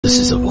This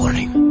is a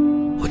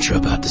warning. What you're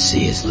about to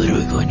see is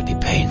literally going to be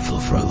painful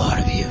for a lot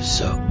of you,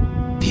 so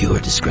viewer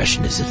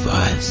discretion is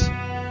advised.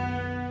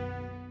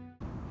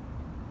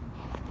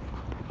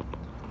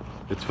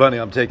 It's funny,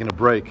 I'm taking a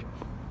break,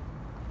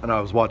 and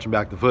I was watching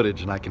back the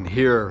footage, and I can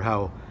hear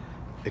how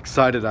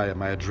excited I am,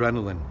 my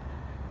adrenaline.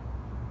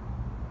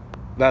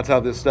 That's how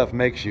this stuff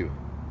makes you.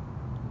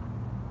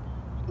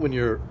 When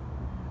you're,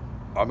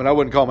 I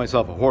wouldn't call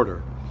myself a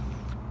hoarder.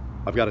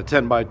 I've got a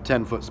 10 by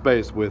 10 foot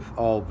space with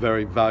all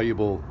very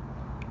valuable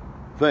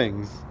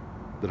things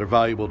that are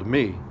valuable to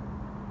me.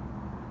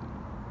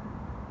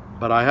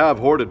 But I have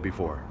hoarded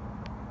before.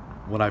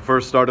 When I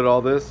first started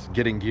all this,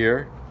 getting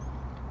gear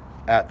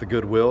at the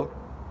Goodwill,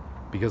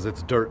 because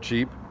it's dirt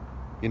cheap,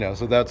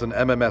 so that's an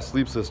MMS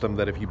sleep system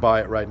that if you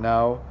buy it right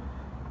now,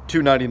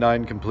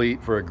 $299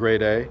 complete for a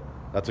grade A.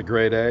 That's a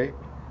grade A.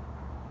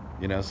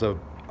 So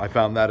I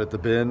found that at the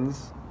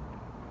bins.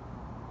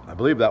 I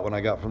believe that one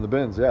I got from the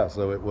bins, yeah.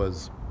 So it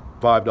was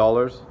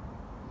 $5.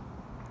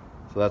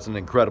 So that's an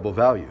incredible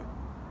value.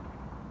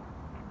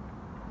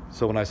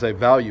 So when I say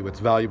value,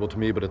 it's valuable to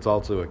me, but it's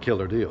also a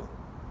killer deal,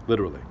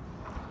 literally.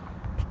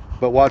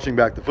 But watching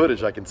back the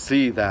footage, I can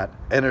see that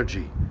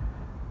energy,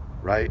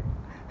 right?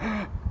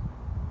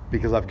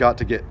 Because I've got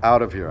to get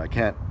out of here. I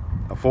can't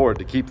afford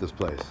to keep this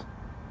place.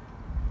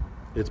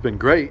 It's been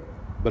great,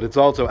 but it's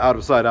also out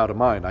of sight, out of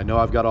mind. I know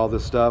I've got all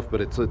this stuff,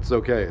 but it's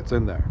okay, it's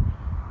in there.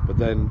 But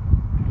then,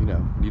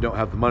 you don't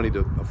have the money to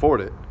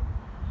afford it.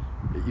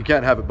 You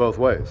can't have it both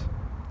ways.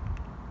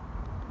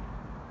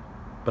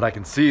 But I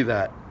can see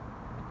that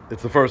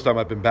it's the first time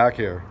I've been back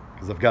here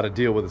because I've got to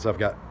deal with this. I've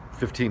got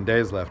 15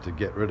 days left to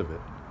get rid of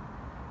it.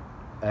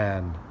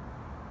 And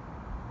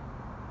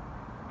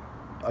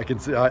I can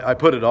see, I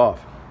put it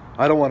off.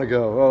 I don't want to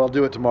go, I'll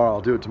do it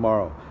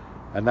tomorrow.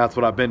 And that's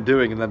what I've been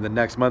doing. And then the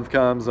next month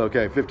comes,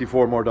 okay,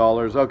 $54 more.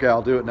 Okay,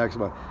 I'll do it next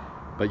month.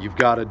 But you've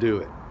got to do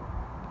it.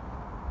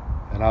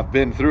 And I've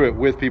been through it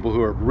with people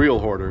who are real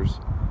hoarders.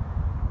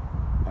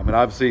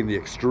 I've seen the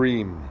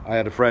extreme. I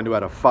had a friend who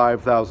had a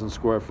 5,000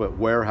 square foot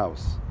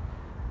warehouse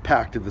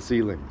packed to the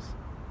ceilings.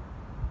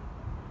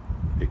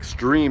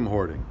 Extreme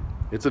hoarding.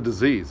 It's a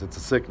disease, it's a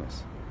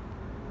sickness.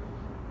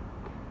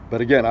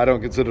 But again, I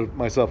don't consider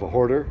myself a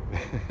hoarder.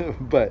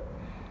 But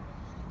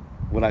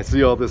when I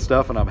see all this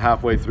stuff and I'm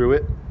halfway through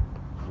it,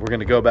 we're going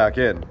to go back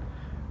in.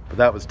 But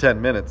that was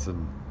 10 minutes,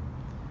 and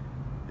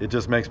it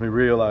just makes me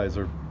realize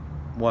or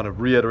want to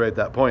reiterate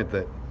that point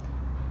that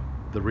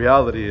the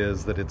reality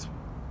is that it's,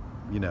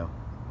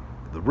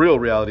 the real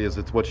reality is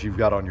it's what you've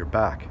got on your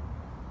back.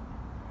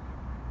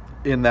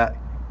 In that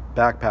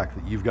backpack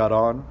that you've got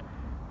on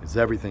is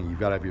everything. You've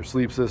got to have your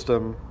sleep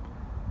system,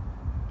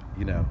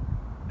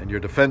 and your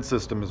defense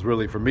system is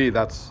really, for me,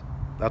 that's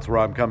where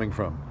I'm coming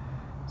from.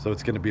 So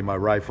it's going to be my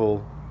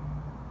rifle,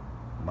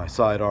 my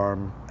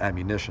sidearm,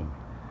 ammunition.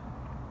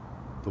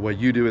 The way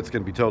you do it's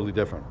going to be totally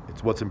different.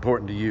 It's what's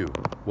important to you.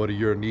 What are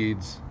your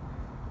needs?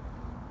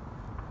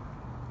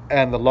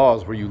 And the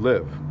laws where you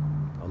live.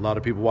 A lot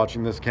of people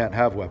watching this can't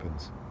have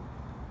weapons,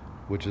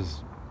 which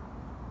is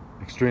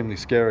extremely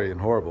scary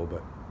and horrible,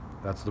 but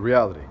that's the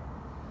reality.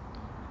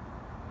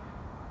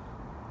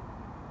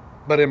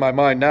 But in my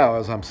mind now,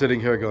 as I'm sitting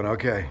here going,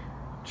 okay,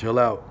 chill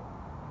out,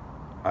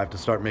 I have to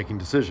start making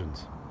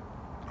decisions.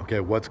 Okay,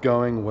 what's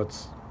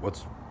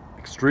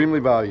extremely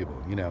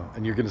valuable,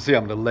 and you're going to see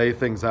I'm going to lay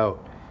things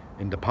out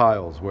into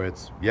piles where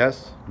it's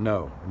yes,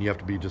 no, and you have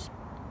to be just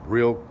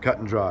real cut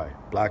and dry,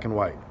 black and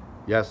white.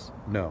 Yes,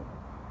 no.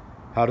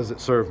 How does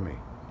it serve me?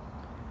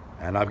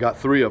 And I've got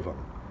 3 of them.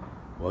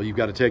 Well, you've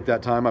got to take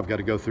that time. I've got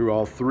to go through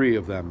all 3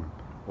 of them,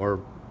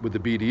 or with the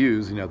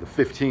BDUs, the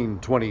 15,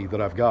 20 that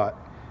I've got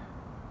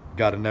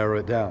to narrow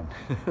it down.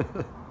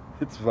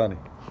 It's funny,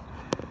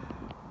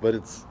 but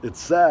it's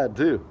sad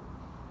too.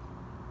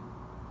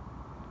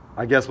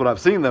 I guess what I've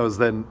seen though is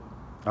then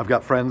I've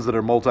got friends that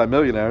are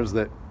multimillionaires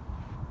that,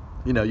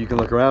 you can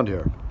look around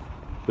here.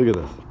 Look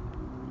at this.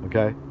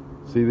 Okay.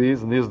 See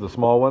these? And these are the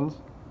small ones.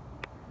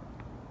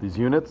 These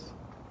units.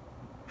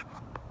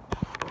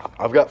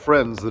 I've got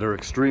friends that are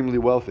extremely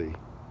wealthy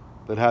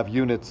that have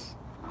units,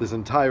 this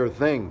entire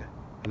thing,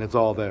 and it's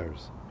all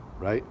theirs,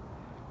 right?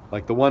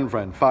 Like the one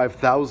friend,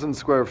 5,000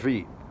 square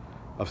feet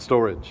of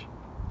storage.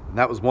 And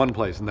that was one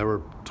place, and there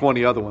were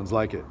 20 other ones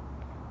like it.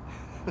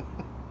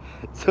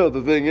 So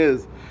the thing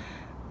is,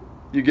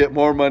 you get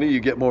more money, you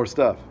get more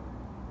stuff.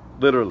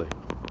 Literally.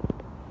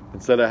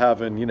 Instead of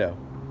having,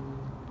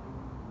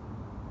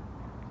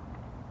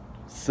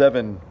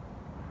 7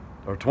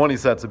 or 20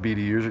 sets of BDUs,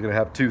 you're going to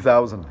have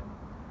 2,000.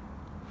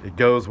 It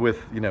goes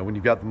with, when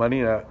you've got the money,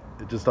 it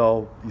just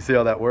all, you see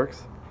how that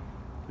works?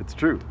 It's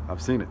true.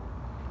 I've seen it.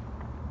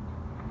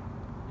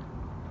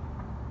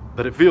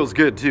 But it feels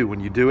good too when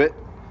you do it.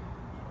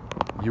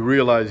 You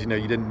realize, you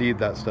didn't need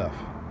that stuff.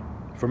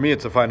 For me,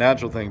 it's a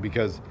financial thing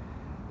because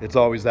it's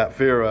always that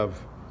fear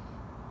of,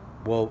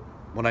 well,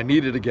 when I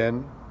need it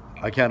again,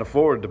 I can't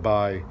afford to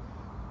buy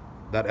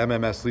that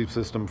MMS sleep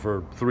system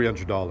for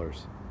 $300.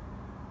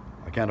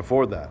 I can't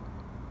afford that.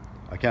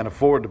 I can't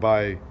afford to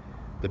buy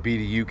the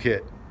BDU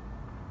kit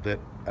that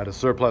at a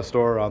surplus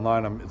store or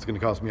online, it's going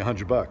to cost me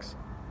 $100,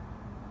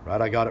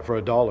 right? I got it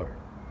for $1,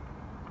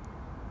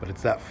 but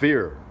it's that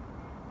fear,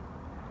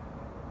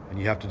 and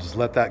you have to just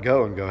let that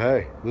go and go,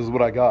 hey, this is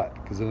what I got.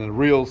 Because in a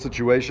real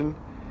situation,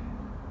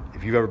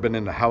 if you've ever been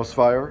in a house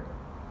fire,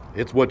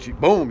 it's what you,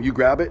 boom, you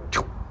grab it,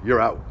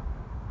 you're out.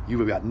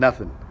 You've got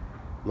nothing.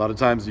 A lot of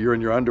times you're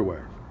in your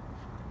underwear,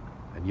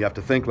 and you have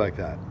to think like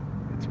that.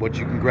 It's what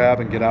you can grab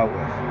and get out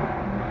with.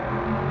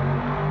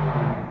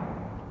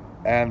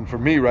 And for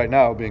me right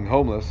now, being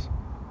homeless,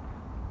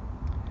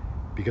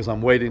 because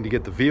I'm waiting to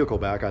get the vehicle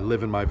back, I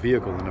live in my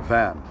vehicle in a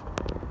van.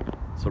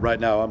 So right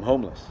now I'm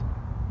homeless.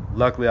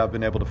 Luckily I've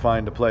been able to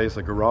find a place,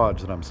 a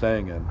garage that I'm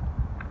staying in.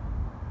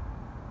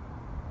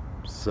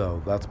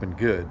 So that's been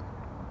good,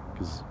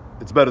 because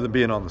it's better than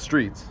being on the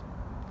streets.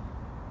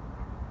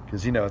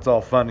 Because, you know, it's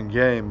all fun and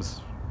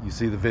games. You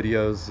see the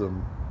videos.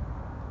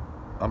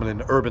 I'm in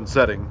an urban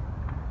setting,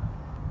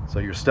 so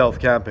you're stealth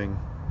camping.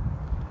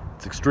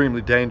 It's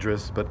extremely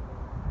dangerous, but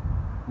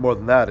more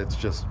than that, it's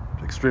just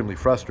extremely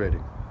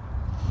frustrating.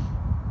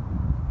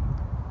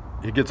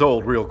 It gets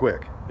old real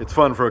quick. It's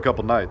fun for a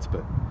couple nights,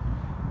 but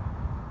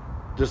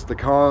just the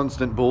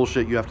constant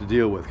bullshit you have to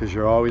deal with, because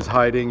you're always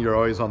hiding, you're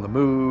always on the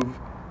move.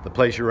 The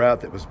place you're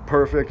at that was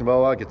perfect and blah,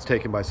 blah, gets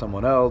taken by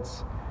someone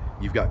else.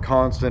 You've got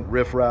constant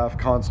riffraff,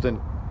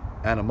 constant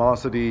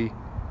animosity,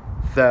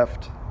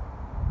 theft.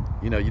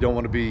 You know, you don't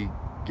want to be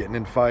getting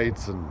in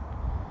fights, and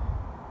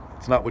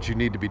it's not what you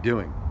need to be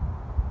doing,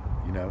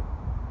 you know?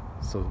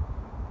 So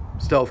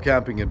stealth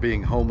camping and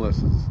being homeless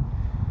is,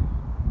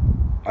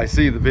 I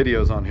see the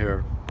videos on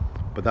here,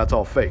 but that's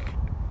all fake.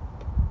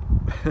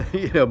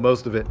 You know,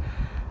 most of it,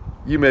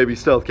 you may be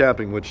stealth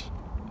camping, which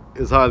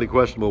is highly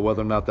questionable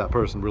whether or not that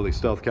person really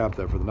stealth camped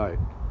there for the night.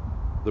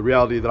 The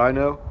reality that I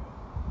know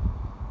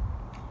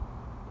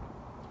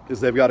is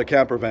they've got a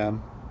camper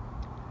van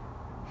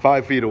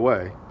 5 feet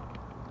away,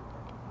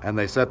 and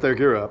they set their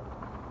gear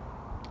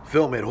up,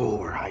 film it, oh,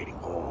 we're hiding,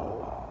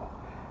 oh.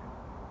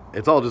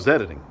 It's all just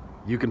editing.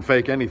 You can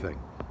fake anything.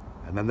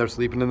 And then they're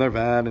sleeping in their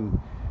van, and,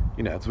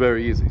 you know, it's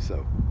very easy,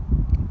 so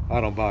I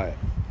don't buy it.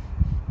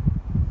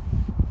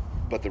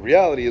 But the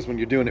reality is, when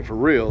you're doing it for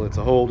real, it's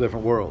a whole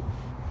different world.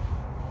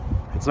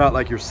 It's not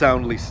like you're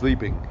soundly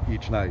sleeping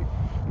each night.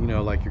 You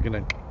know, like you're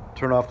gonna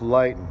turn off the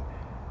light and,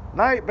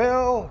 night,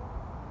 Bill,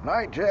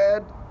 night,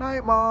 Jed,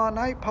 night, Ma,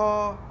 night,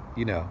 Pa.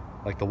 You know,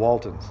 like the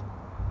Waltons.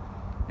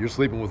 You're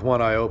sleeping with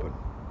one eye open.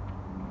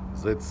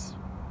 It's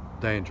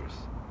dangerous.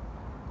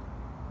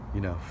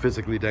 You know,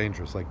 physically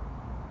dangerous. Like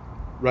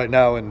right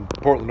now in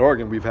Portland,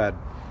 Oregon, we've had,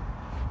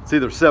 it's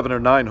either 7 or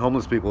 9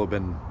 homeless people have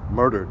been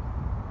murdered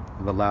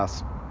in the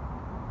last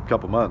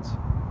couple months.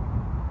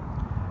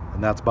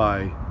 And that's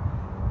by,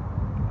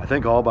 I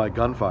think, all by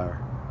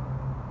gunfire,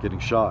 getting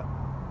shot.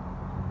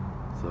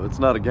 So it's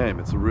not a game,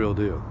 it's a real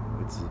deal.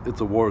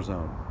 It's a war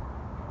zone.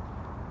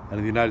 And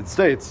in the United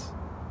States,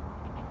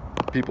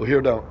 people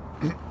here don't,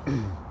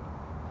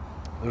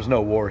 there's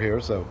no war here,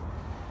 so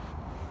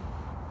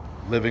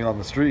living on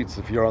the streets,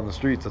 if you're on the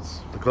streets, it's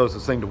the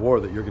closest thing to war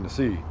that you're going to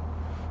see,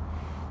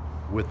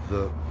 with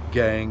the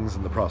gangs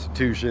and the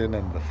prostitution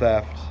and the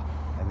theft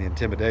and the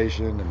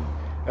intimidation and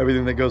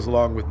everything that goes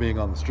along with being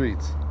on the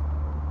streets.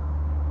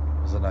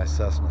 It was a nice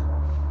Cessna.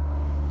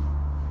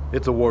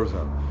 It's a war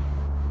zone.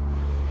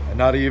 And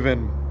not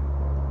even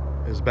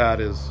as bad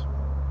as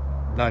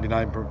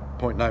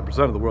 99.9%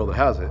 of the world that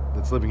has it,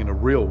 that's living in a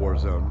real war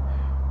zone,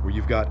 where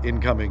you've got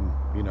incoming,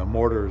 you know,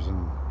 mortars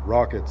and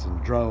rockets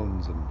and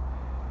drones and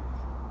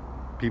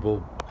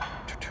people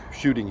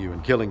shooting you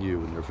and killing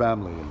you and your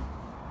family, and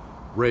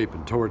rape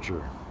and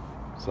torture.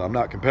 So I'm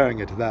not comparing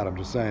it to that. I'm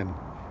just saying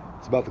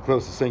it's about the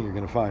closest thing you're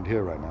going to find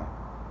here right now.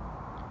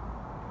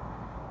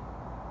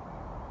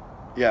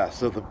 Yeah,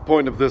 so the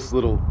point of this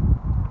little,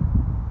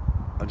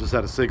 I just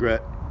had a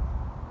cigarette,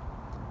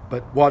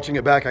 but watching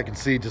it back, I can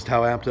see just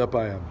how amped up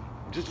I am.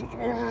 Just,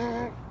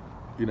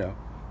 you know,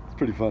 it's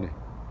pretty funny.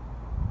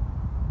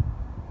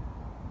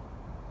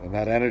 And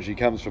that energy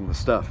comes from the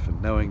stuff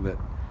and knowing that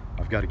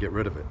I've got to get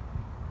rid of it.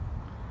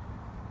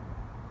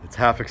 It's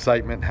half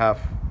excitement,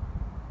 half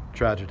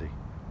tragedy.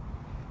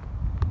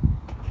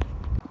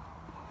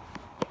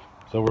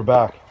 So we're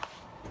back.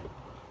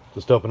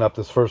 Just open up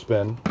this first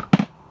bin.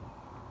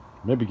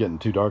 Maybe getting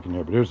too dark in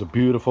here, but here's a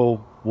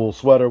beautiful wool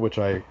sweater, which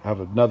I have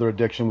another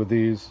addiction with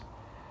these.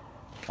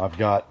 I've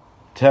got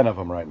 10 of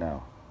them right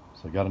now.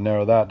 So I got to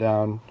narrow that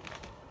down.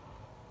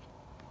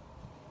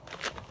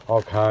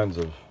 All kinds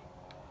of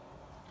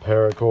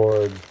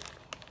paracord.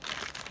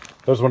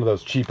 There's one of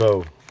those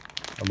cheapo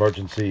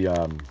emergency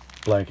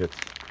blankets.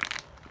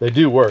 They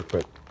do work,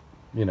 but,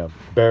 you know,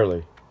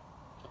 barely.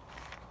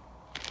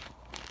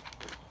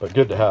 But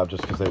good to have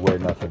just because they weigh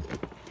nothing.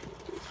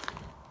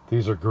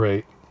 These are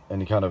great.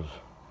 Any kind of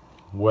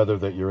weather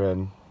that you're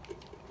in.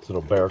 These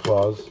little bear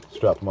claws.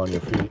 Strap them on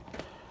your feet.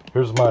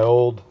 Here's my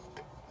old,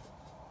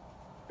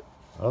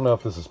 I don't know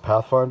if this is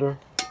Pathfinder.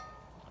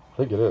 I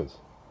think it is.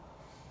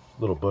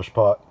 Little bush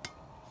pot.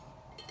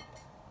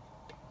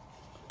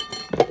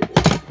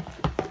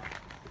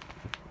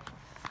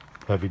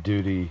 Heavy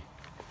duty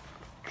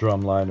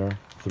drum liner,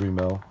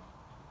 3mm.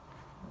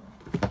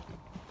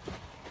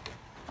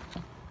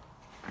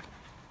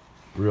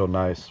 Real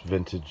nice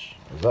vintage.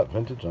 Is that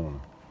vintage? I don't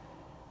know.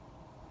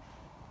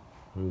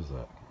 Who is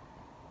that?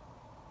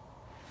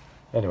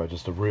 Anyway,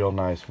 just a real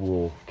nice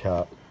wool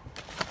cap.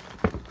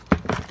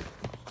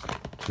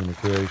 Tuna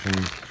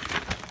Creations.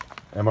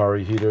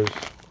 MRE heaters.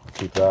 I'll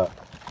keep that.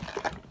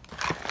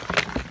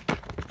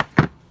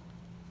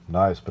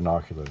 Nice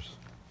binoculars.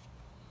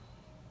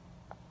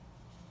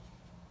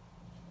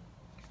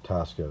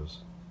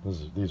 Tascos.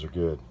 These are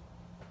good.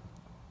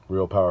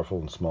 Real powerful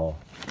and small.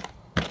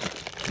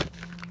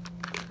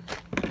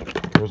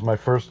 Here's my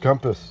first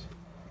compass.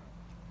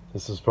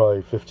 This is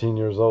probably 15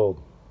 years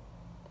old.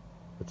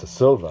 It's a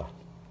Silva.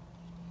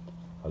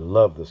 I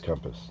love this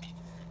compass.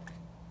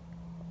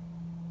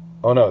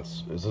 Oh no,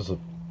 is this a,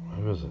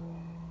 who is it?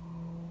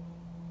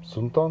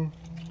 Sunton?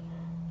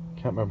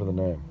 Can't remember the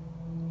name.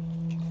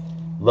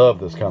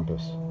 Love this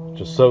compass.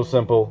 Just so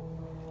simple.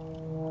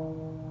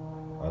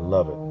 I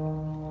love it.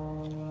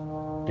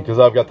 Because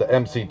I've got the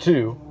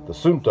MC2, the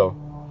Sunto.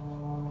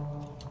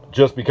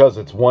 Just because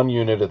it's one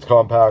unit, it's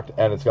compact,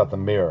 and it's got the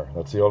mirror.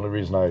 That's the only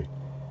reason I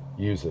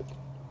use it.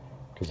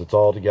 Because it's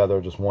all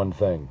together, just one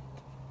thing.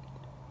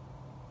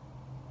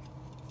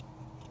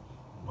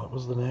 What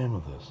was the name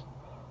of this?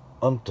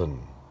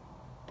 Unton.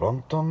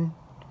 Brunton?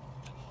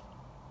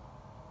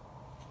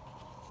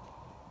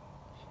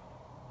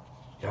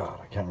 God,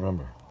 I can't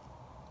remember.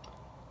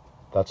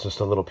 That's just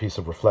a little piece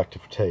of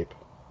reflective tape.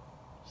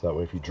 So that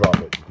way if you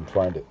drop it, you can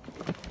find it.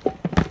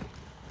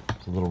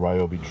 It's a little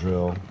Ryobi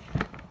drill.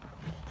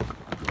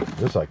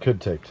 This I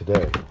could take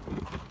today.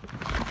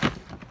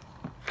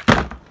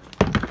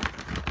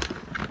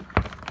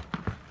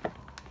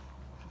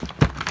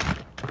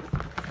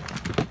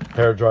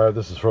 Hair dryer.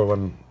 This is for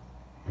when,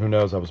 who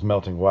knows, I was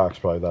melting wax,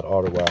 probably that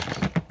auto wax.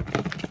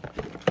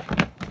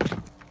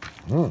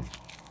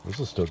 This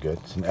is still good.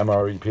 It's an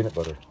MRE peanut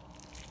butter.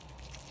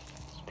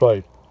 It's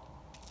probably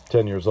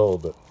 10 years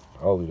old, but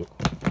I'll eat it.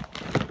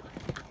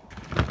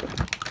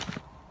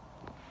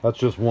 That's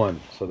just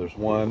one. So there's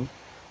 1,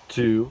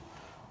 2,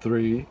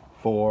 3,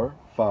 4,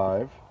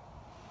 5.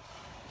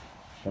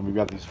 And we've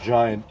got these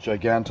giant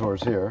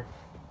gigantors here.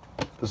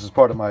 This is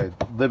part of my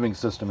living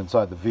system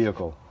inside the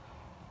vehicle.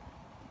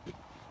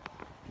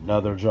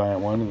 Another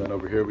giant one, and then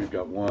over here we've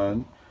got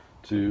 1,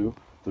 2,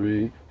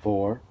 3,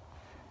 4,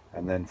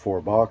 and then 4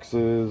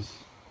 boxes,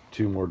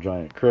 2 more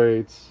giant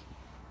crates.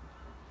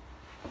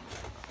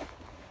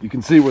 You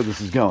can see where this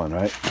is going,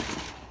 right?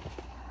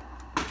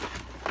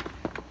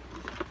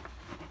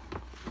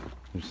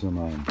 There's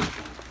some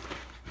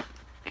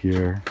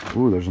gear.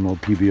 Ooh, there's an old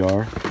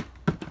PBR.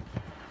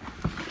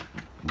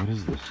 What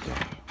is this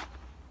stuff?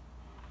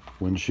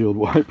 Windshield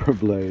wiper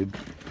blade.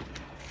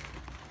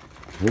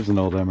 Here's an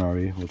old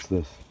MRE. What's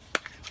this?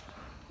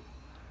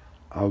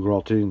 Au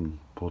gratin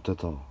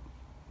potato.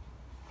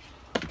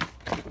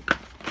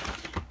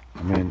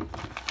 I mean,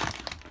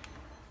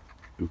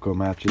 Uco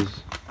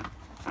matches.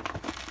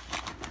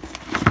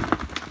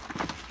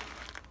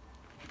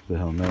 Who the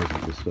hell knows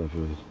what this stuff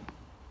is?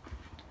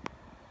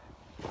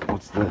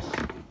 What's this?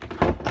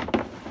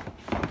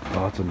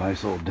 Oh, it's a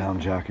nice old down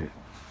jacket.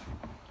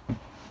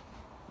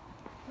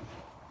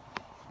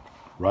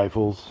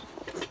 Rifles.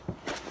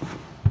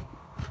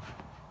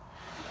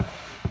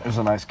 There's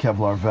a nice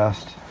Kevlar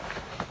vest.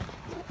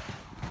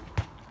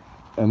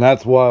 And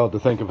that's wild to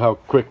think of how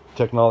quick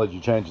technology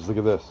changes. Look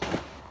at this.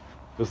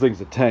 This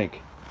thing's a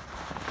tank.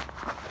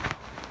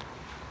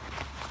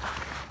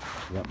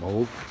 Is that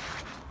mold?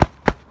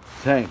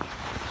 Tank.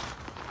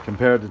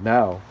 Compared to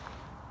now,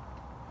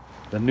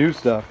 the new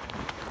stuff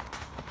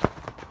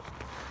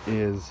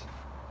is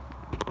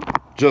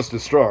just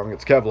as strong.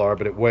 It's Kevlar,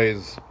 but it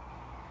weighs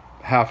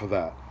half of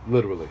that,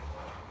 literally.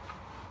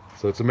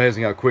 So it's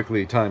amazing how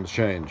quickly times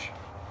change.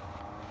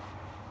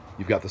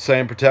 You've got the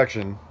same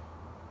protection,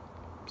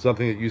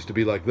 something that used to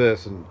be like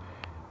this and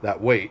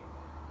that weight,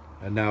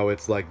 and now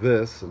it's like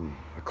this and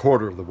a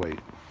quarter of the weight.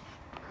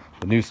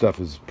 The new stuff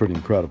is pretty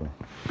incredible.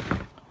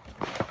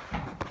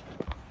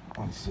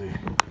 Let's see.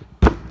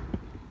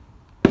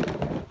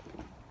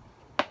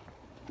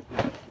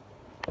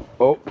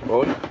 Oh,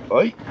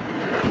 oi.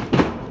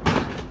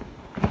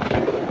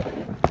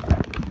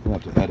 We'll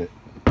have to edit.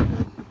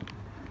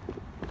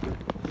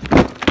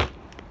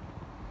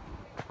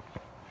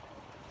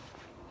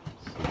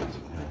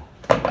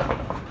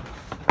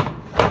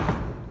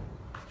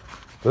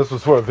 This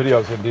was for a video I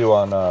was going to do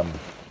on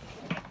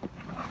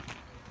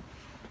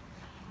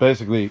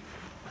basically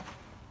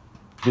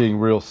being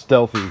real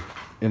stealthy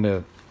in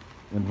an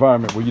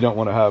environment where you don't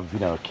want to have, you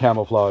know, a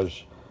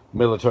camouflage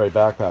military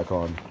backpack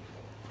on.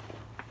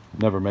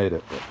 Never made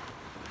it, but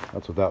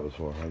that's what that was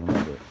for. I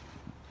remember it.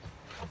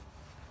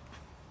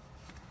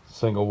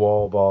 Single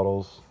wall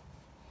bottles,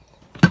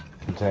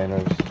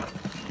 containers.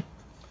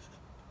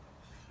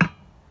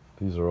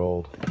 These are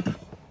old.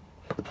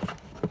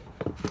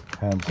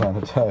 Hand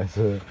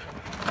sanitizer.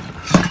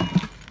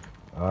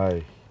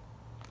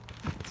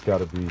 It's got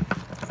to be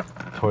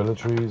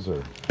toiletries,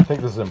 or I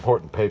think this is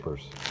important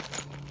papers.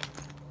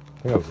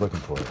 think I was looking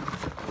for it.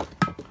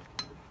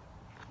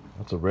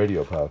 That's a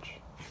radio pouch.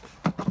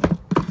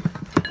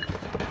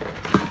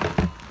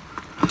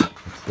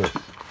 What's this?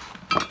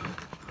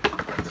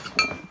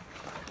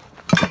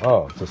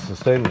 Oh, it's a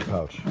sustainment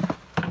pouch.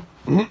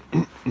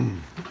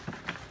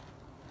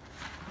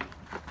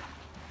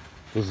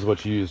 This is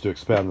what you use to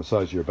expand the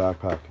size of your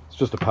backpack. It's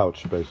just a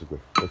pouch, basically.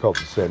 They're called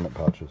sustainment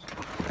pouches.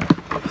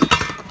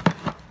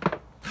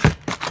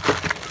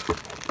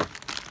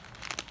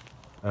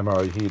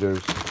 MRE heaters,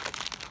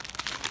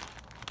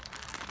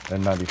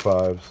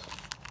 N95s,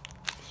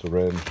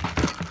 syringe.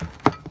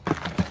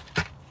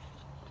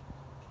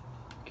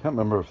 Can't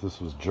remember if this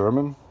was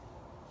German.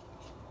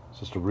 It's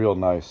just a real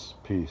nice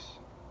piece.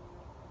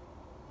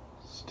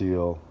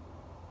 Steel.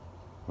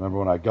 Remember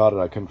when I got it,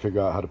 I couldn't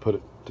figure out how to put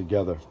it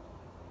together.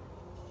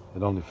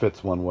 It only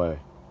fits one way.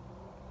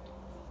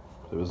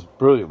 It was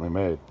brilliantly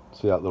made.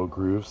 See that little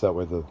grooves? That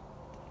way the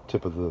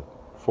tip of the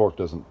fork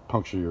doesn't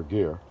puncture your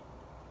gear.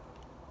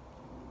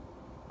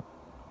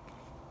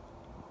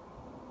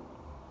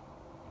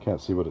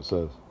 Can't see what it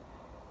says.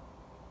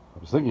 I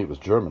was thinking it was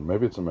German.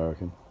 Maybe it's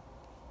American.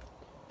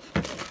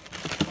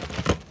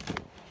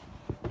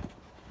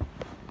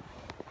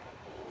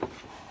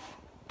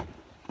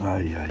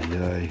 Ay, ay,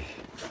 ay.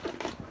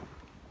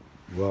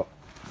 Well,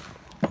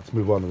 let's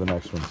move on to the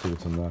next one, see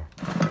what's in there.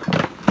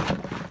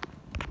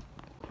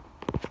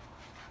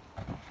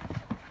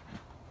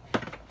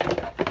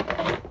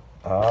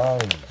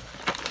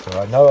 So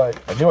I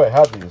knew I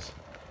had these.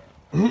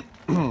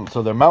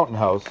 So they're Mountain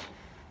House.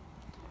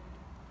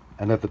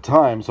 And at the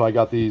time, so I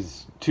got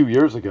these 2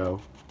 years ago.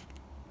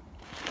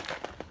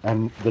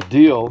 And the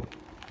deal,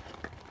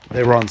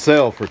 they were on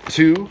sale for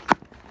 $2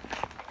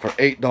 for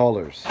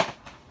 $8.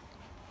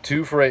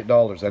 2 for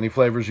 $8. Any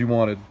flavors you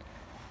wanted.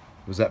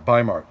 It was at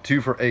Bimart. 2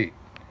 for $8.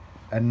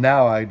 And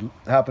now I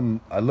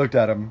looked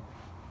at them.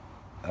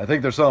 I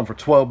think they're selling for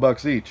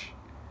 $12 each.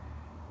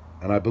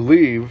 And I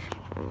believe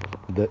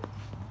that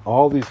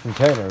all these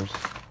containers.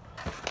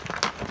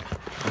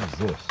 What is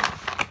this?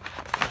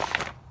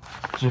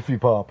 Jiffy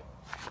Pop.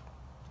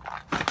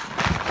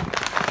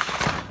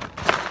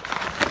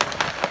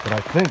 But I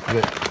think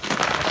that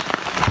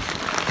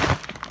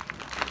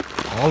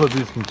all of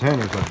these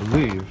containers, I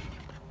believe,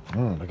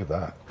 look at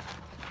that.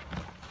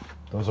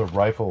 Those are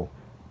rifle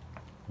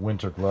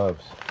winter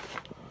gloves.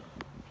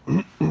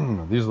 These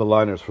are the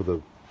liners for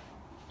the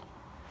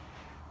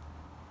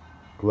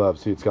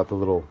gloves. See, it's got the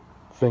little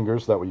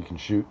fingers, that way you can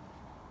shoot.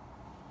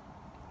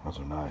 Those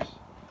are nice.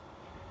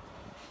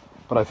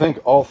 But I think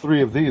all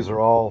 3 of these are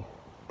all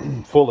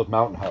full of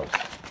Mountain House.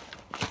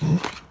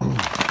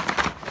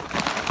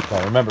 If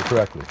I remember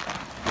correctly.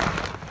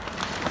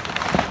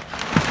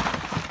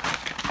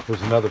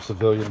 There's another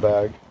civilian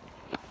bag.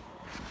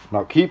 And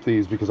I'll keep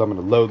these because I'm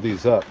going to load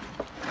these up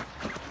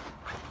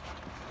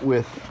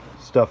with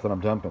stuff that I'm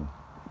dumping.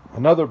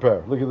 Another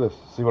pair. Look at this.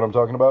 See what I'm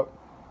talking about?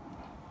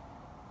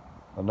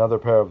 Another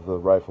pair of the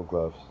rifle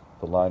gloves,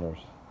 the liners.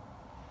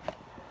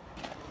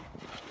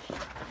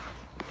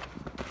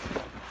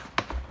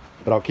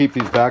 But I'll keep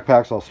these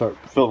backpacks. I'll start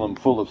filling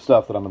them full of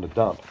stuff that I'm going to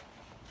dump.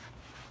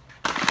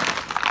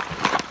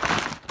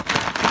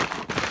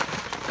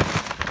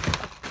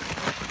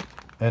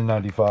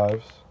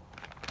 N95s.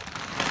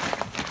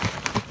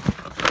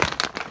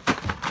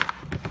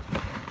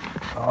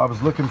 Oh, I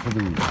was looking for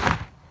these.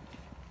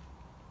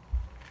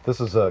 This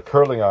is a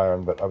curling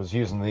iron, but I was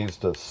using these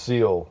to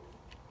seal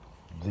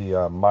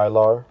the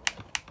mylar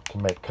to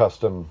make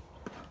custom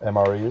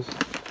MREs.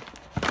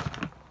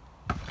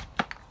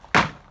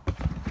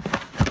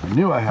 I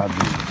knew I had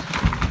these.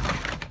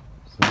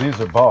 So these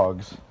are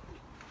bogs.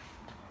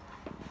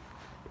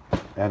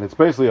 And it's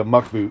basically a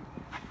muck boot,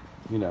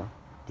 you know,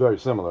 very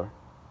similar.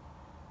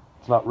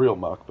 It's not real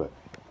muck, but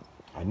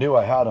I knew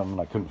I had them and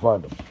I couldn't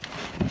find them.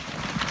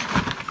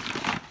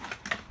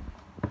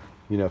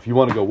 You know, if you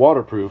want to go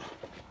waterproof,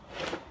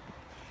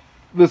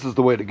 this is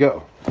the way to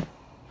go.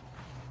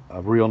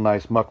 A real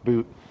nice muck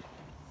boot.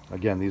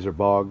 Again, these are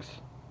bogs.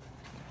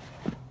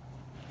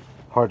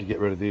 Hard to get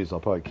rid of these. I'll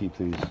probably keep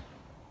these.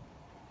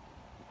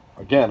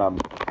 Again,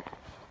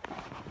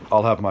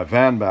 I'll have my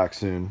van back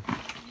soon,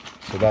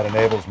 so that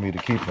enables me to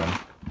keep them.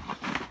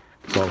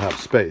 So I'll have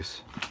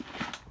space.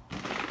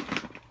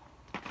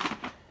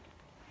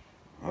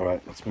 All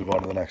right, let's move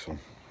on to the next one.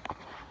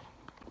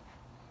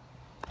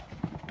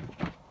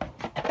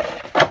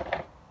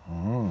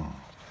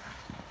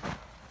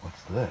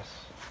 What's this?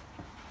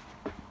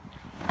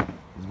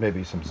 These may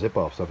be some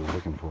zip-offs I was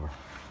looking for.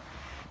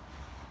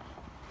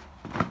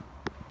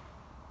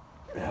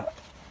 Yeah,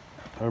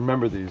 I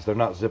remember these. They're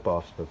not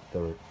zip-offs, but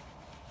they're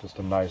just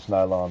a nice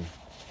nylon.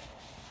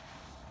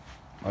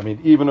 I mean,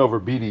 even over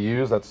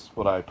BDUs, that's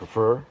what I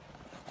prefer.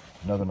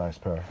 Another nice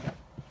pair.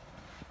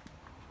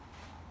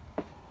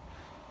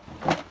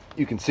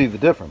 You can see the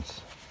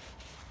difference.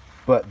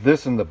 But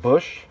this in the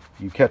bush,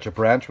 you catch a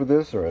branch with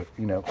this, or,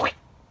 you know,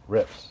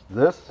 rips.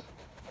 This,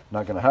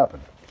 not going to happen.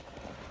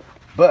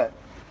 But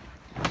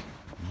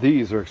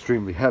these are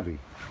extremely heavy.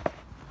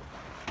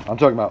 I'm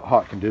talking about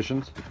hot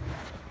conditions.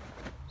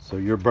 So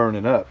you're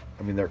burning up.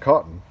 I mean, they're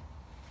cotton.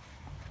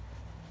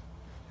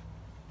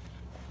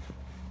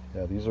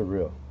 Yeah, these are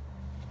real.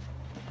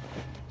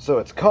 So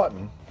it's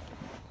cotton.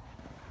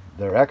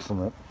 They're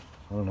excellent.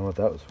 I don't know what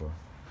that was for.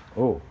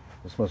 Oh,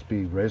 this must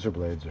be razor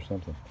blades or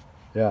something.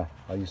 Yeah,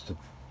 I used to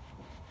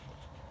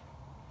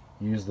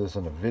use this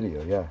in a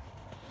video. Yeah,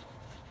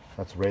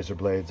 that's razor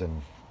blades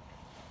and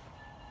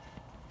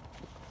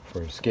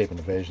for escape and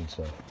evasion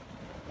stuff.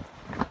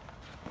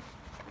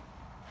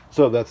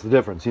 So that's the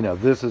difference. You know,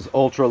 this is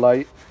ultra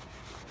light,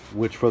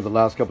 which for the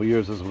last couple of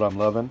years is what I'm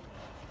loving.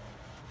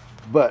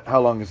 But how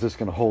long is this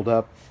going to hold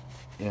up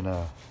in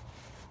a,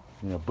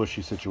 you know,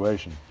 bushy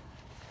situation?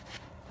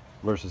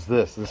 Versus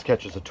this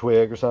catches a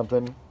twig or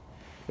something.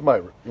 It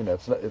might, you know,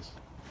 it's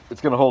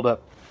going to hold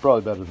up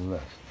probably better than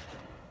this.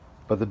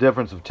 But the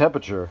difference of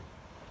temperature,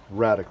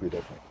 radically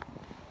different,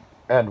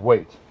 and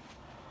weight,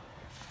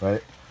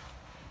 right?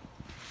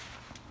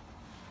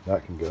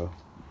 That can go.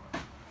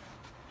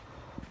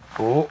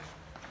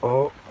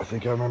 Oh, I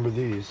think I remember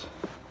these.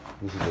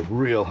 This is a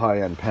real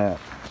high-end pant.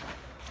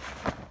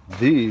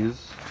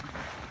 These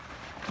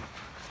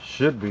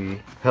should be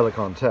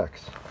Helicon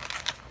Techs.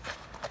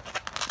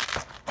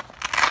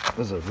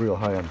 This is a real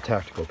high-end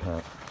tactical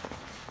pant.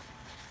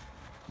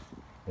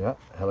 Yeah,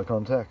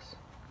 Helicon Techs.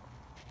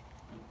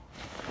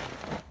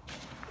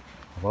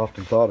 I've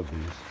often thought of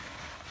these.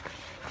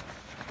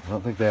 I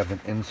don't think they have an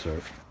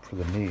insert for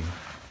the knee.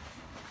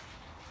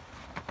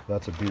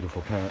 That's a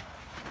beautiful pant.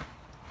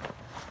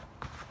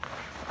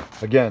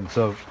 Again,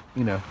 so,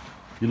 you know,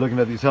 you're looking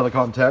at these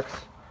Helicon Techs.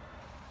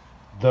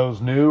 Those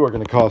new are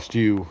going to cost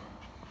you,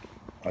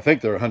 I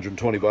think they're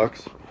 120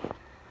 bucks.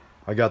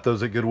 I got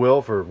those at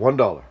Goodwill for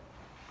 $1.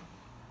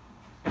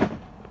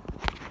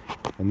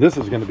 And this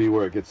is going to be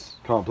where it gets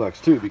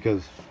complex too,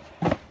 because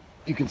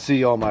you can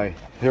see all my,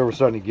 here we're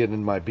starting to get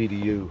in my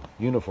BDU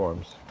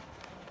uniforms.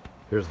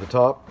 Here's the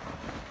top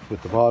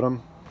with the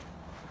bottom.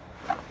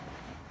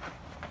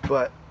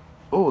 But,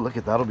 oh, look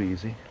at that'll be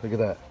easy. Look at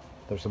that.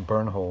 There's some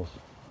burn holes.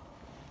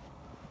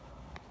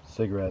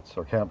 Cigarettes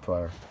or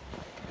campfire.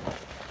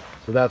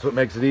 So that's what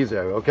makes it easy.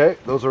 Okay,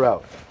 those are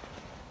out.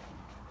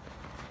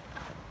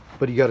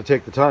 But you got to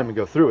take the time and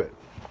go through it,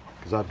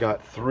 because I've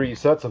got 3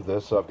 sets of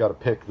this, so I've got to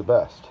pick the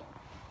best.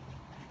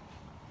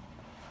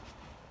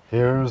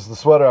 Here's the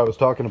sweater I was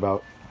talking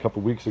about a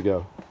couple weeks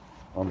ago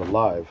on the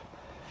live.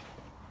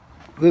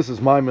 This is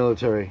my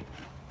military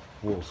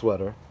wool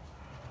sweater.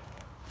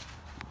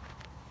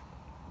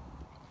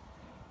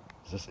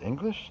 Is this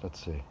English?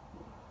 Let's see.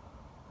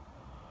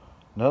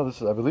 No,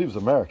 this is, I believe, is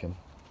American.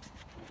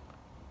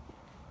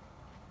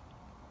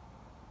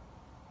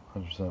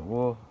 100%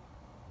 wool.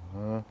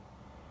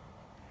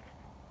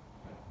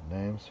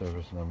 Name,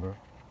 service number.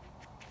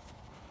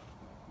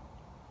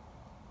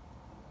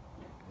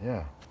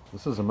 Yeah,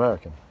 this is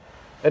American.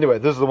 Anyway,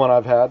 this is the one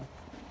I've had.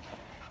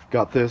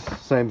 Got this,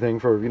 same thing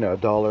for, you know,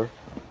 $1.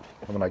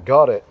 And when I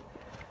got it,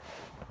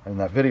 in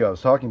that video I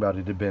was talking about,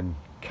 it had been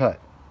cut.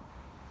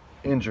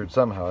 Injured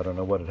somehow, I don't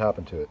know what had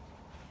happened to it.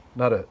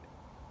 Not a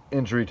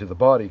injury to the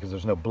body, because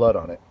there's no blood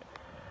on it.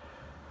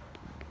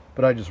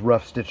 But I just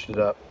rough stitched it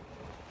up.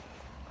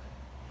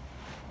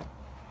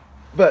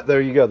 But there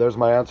you go, there's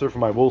my answer for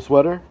my wool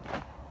sweater.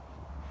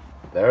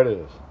 There it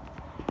is.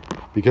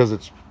 Because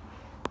it's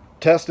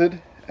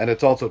tested, and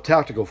it's also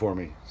tactical for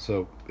me,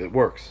 so it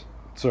works.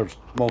 It serves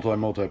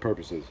multi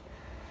purposes.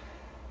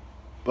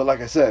 But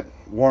like I said,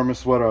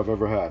 warmest sweater I've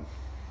ever had.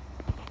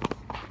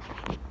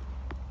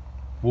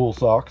 Wool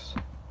socks.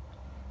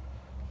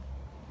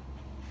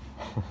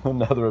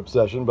 Another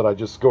obsession, but I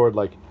just scored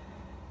like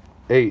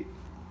 8.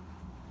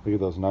 Look at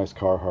those nice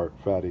Carhartt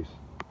fatties.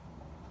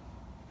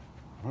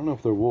 I don't know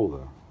if they're wool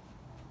though.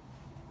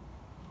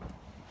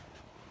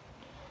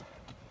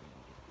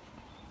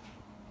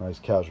 Nice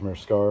cashmere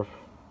scarf.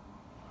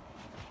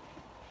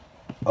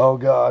 Oh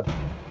God.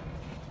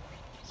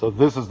 So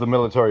this is the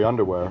military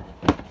underwear.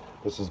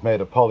 This is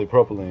made of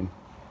polypropylene.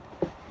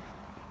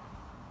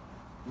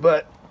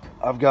 But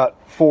I've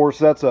got 4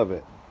 sets of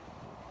it.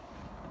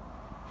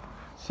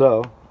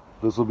 So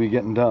this will be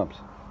getting dumped.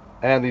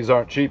 And these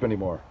aren't cheap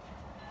anymore.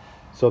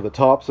 So the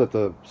tops at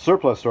the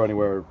surplus store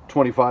anywhere are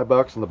 25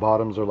 bucks and the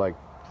bottoms are like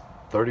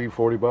 30,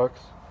 40 bucks.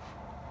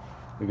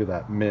 Look at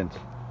that mint.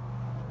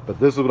 But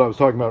this is what I was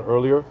talking about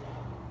earlier.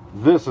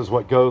 This is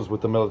what goes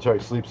with the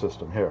military sleep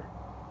system here.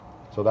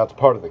 So that's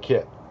part of the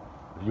kit.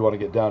 If you want to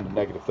get down to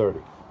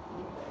 -30.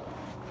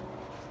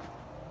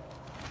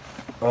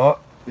 Oh,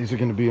 these are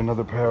going to be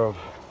another pair of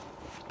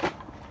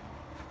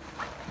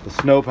the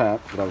snow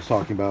pants that I was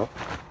talking about.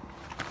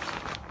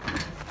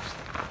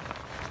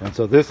 And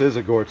so this is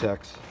a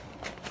Gore-Tex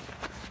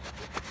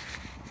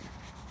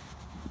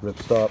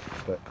ripstop,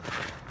 but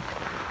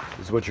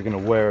this is what you're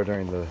going to wear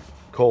during the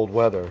cold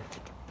weather.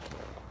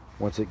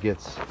 Once it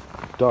gets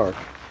dark,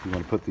 you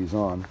want to put these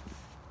on.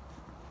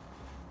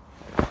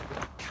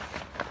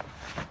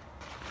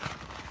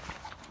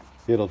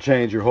 It'll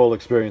change your whole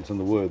experience in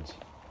the woods.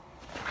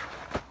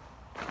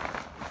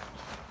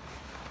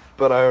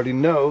 But I already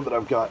know that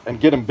I've got, and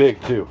get them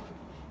big too.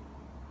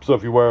 So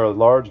if you wear a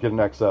large, get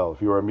an XL.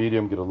 If you wear a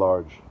medium, get a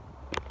large.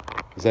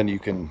 Because then you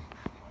can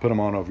put them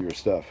on over your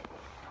stuff.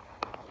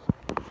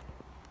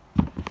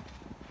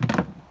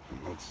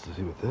 Let's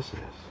see what this is.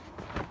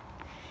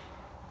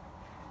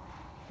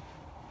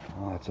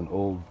 Oh, that's an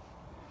old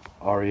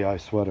REI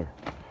sweater.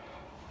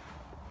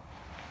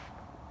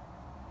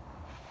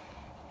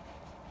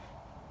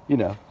 You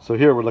know, so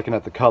here we're looking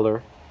at the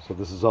color. So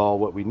this is all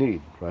what we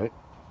need, right?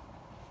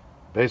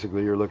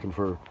 Basically, you're looking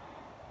for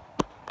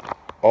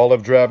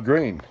olive drab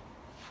green.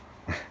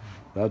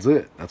 That's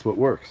it. That's what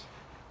works.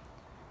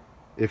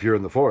 If you're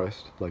in the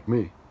forest, like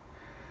me.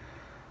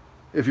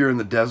 If you're in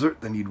the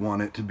desert, then you'd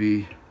want it to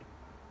be,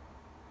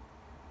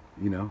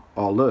 you know,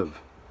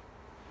 olive.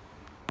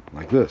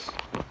 Like this.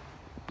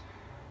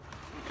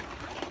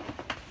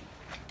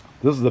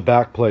 This is the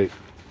back plate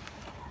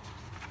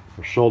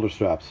for shoulder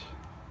straps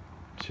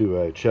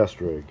to a chest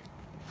rig.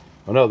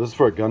 Oh no, this is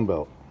for a gun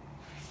belt.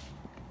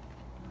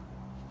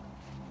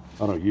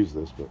 I don't use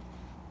this, but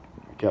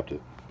I kept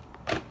it.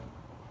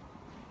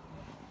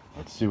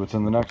 Let's see what's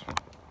in the next one.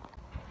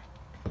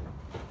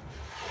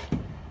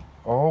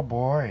 Oh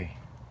boy.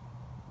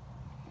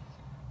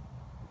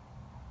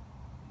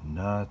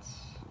 Nuts.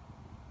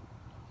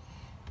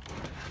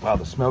 Wow,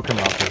 the smell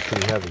coming off there is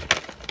pretty heavy.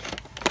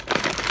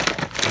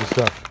 Good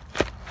stuff.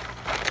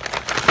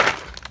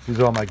 These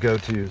are all my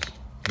go-tos.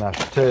 Mashed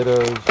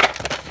potatoes.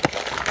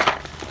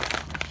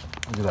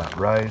 Look at that,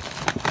 rice.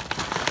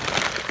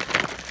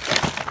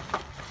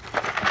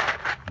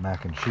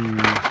 Mac and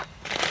cheese.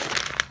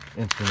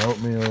 Instant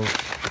oatmeal.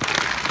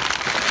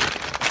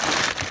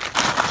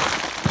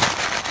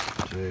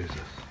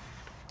 Jesus.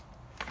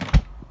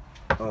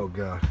 Oh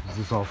God, is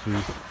this all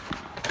food?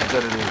 I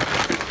bet it is.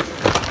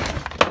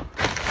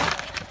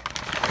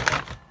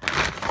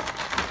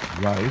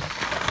 Rice,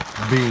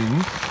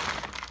 beans.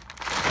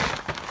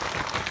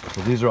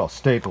 So these are all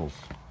staples.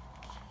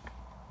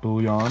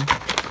 Bouillon,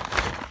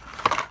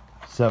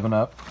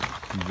 7-Up.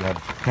 You have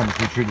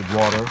chemically treated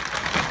water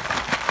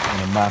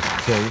and a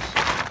masked taste.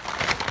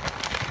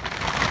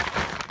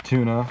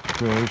 Tuna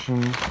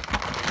creations.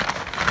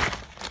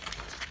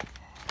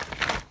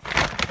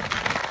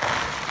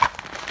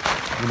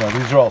 You know,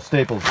 these are all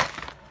staples.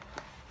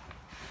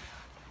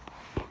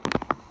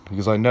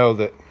 Because I know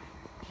that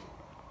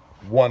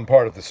one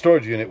part of the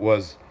storage unit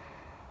was,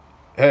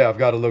 hey, I've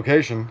got a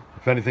location.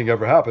 If anything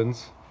ever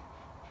happens,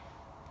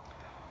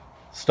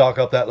 stock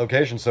up that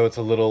location so it's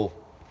a little,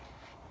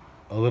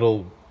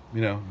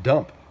 you know,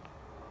 dump.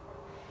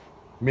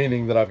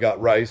 Meaning that I've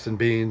got rice and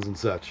beans and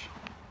such,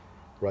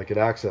 where I could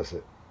access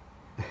it.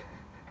 Ay,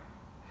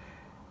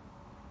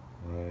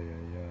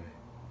 ay, ay.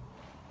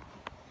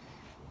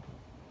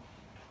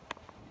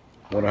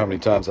 I wonder how many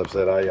times I've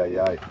said ay, ay,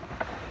 ay.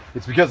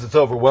 It's because it's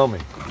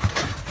overwhelming.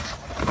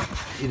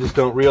 You just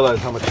don't realize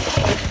how much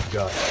you've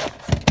got.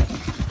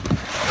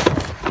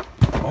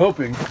 I'm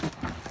hoping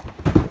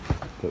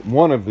that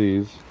one of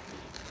these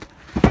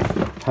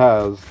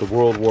has the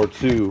World War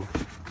II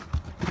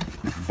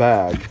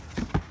bag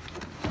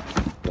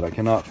that I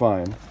cannot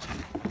find.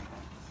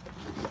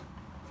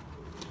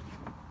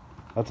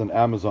 That's an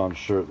Amazon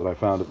shirt that I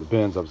found at the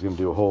bins. I was going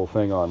to do a whole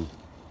thing on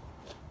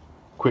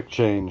quick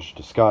change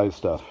disguise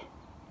stuff,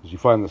 because you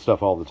find this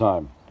stuff all the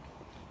time.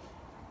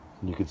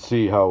 And you could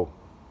see how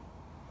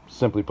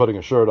simply putting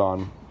a shirt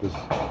on, this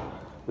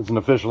is an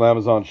official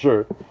Amazon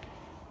shirt,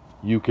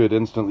 you could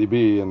instantly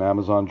be an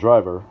Amazon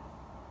driver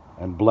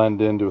and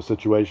blend into a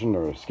situation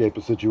or escape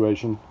a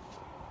situation.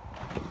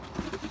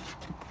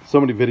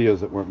 So many videos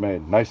that weren't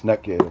made. Nice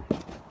neck gaiter.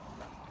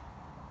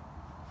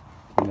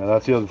 You know,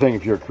 that's the other thing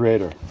if you're a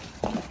creator.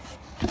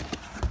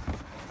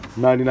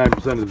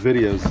 99% of the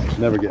videos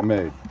never get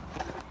made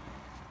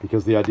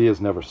because the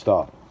ideas never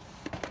stop.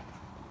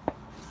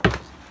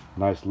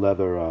 Nice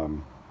leather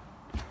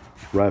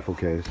rifle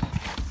case.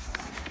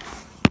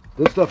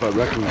 This stuff I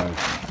recognize.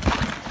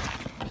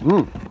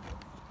 I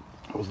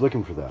was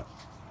looking for that.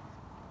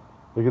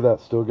 Look at that,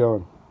 still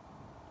going.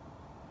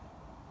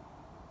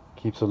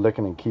 Keeps a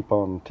licking and keep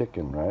on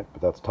ticking, right?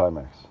 But that's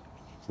Timex.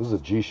 This is a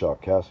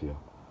G-Shock Casio.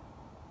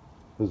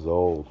 This is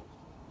old.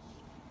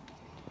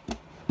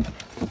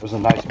 There's a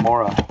nice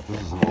Mora.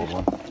 This is an old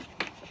one.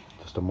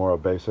 Just a Mora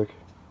Basic.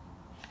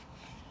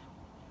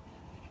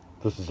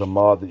 This is a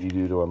mod that you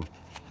do to them.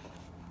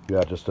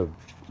 Yeah, just a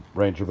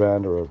Ranger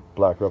band or a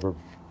black rubber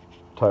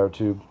tire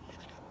tube.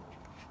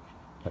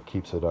 That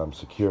keeps it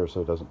secure so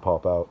it doesn't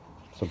pop out.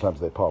 Sometimes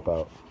they pop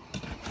out.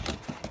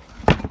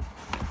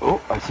 Oh,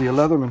 I see a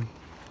Leatherman.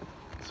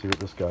 Let's see what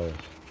this guy is.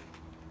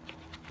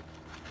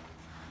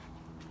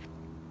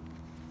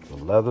 The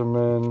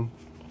Leatherman.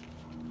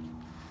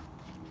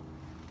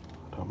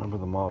 I don't remember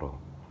the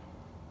model.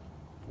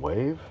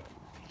 Wave?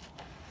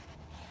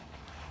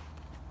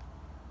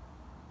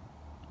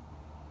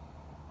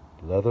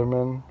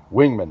 Leatherman?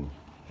 Wingman.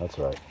 That's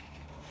right.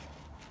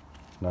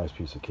 Nice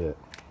piece of kit.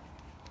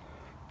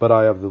 But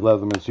I have the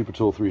Leatherman Super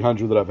Tool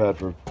 300 that I've had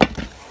for,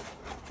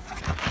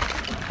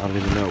 I don't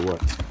even know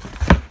what,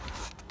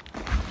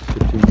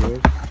 15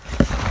 years?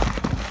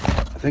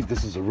 I think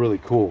this is a really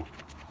cool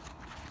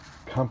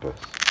compass.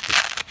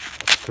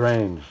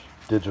 strange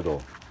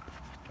digital,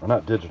 or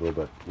not digital,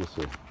 but we'll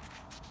see.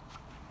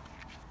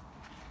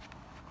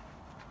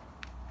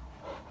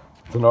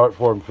 It's an art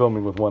form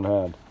filming with one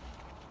hand.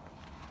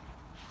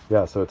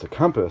 Yeah, so it's a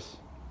compass,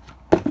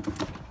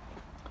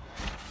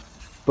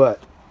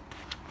 but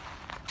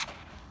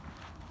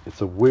it's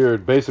a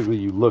weird, basically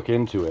you look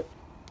into it.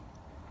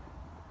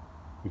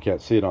 You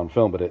can't see it on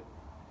film, but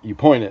you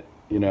point it,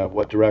 you know,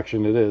 what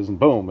direction it is, and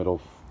boom,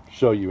 it'll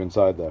show you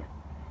inside there.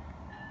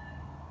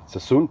 It's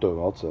asunto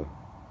also.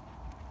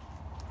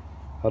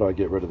 How do I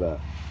get rid of that?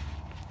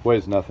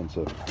 Weighs nothing,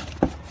 so.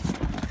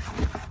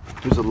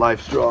 Here's a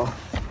life straw.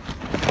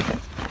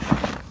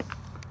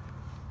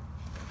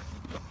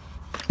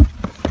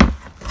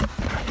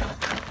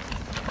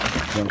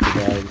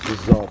 This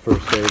is all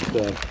first aid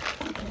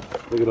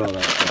stuff. Look at all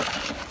that stuff.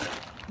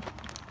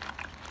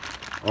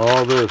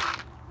 All this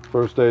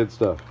first aid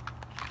stuff.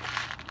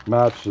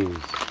 Matches,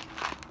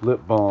 lip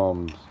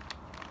balms,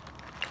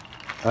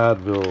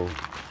 Advil.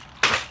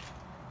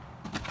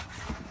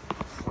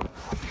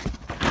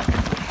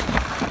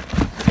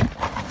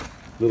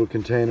 Little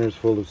containers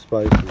full of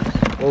spices.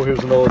 Oh,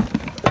 here's an old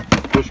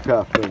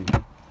bushcraft thing.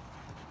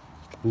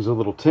 These are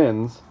little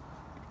tins.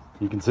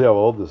 You can see how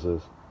old this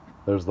is.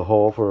 There's the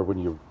hole for when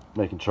you're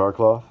making char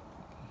cloth,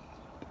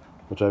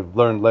 which I've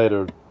learned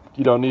later,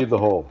 you don't need the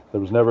hole.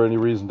 There was never any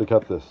reason to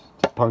cut this,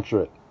 to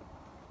puncture it.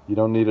 You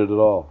don't need it at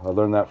all. I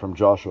learned that from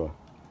Joshua,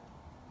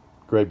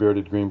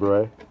 gray-bearded Green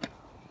Beret.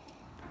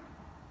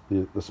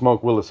 The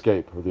smoke will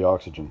escape, or the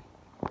oxygen.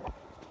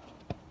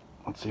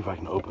 Let's see if I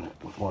can open it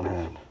with one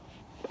hand.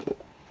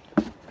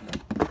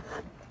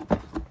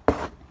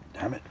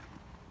 Damn it.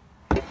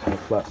 No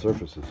flat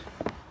surfaces.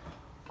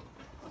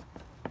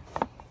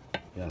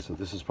 Yeah, so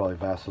this is probably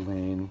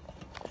Vaseline.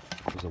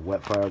 There's a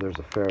wet fire, there's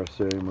a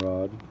ferrocerium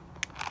rod.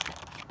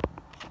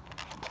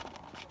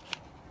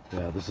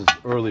 Yeah, this is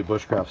early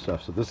bushcraft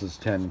stuff, so this is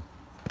 10,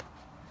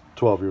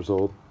 12 years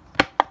old.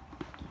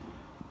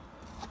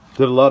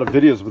 Did a lot of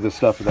videos with this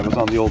stuff that was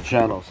on the old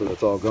channel, so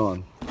that's all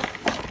gone.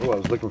 Oh, I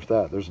was looking for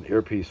that. There's an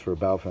earpiece for a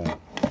bow fan.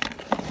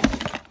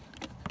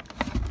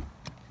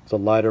 It's a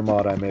lighter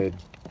mod I made.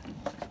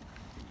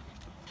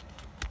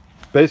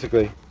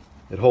 Basically,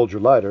 it holds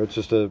your lighter. It's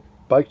just a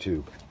bike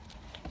tube.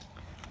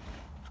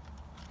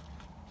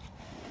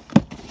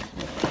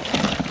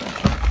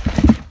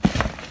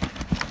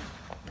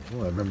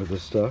 Oh, I remember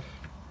this stuff.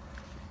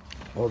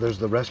 Oh, there's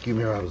the rescue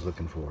mirror I was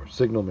looking for.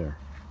 Signal mirror.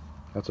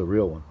 That's a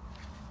real one.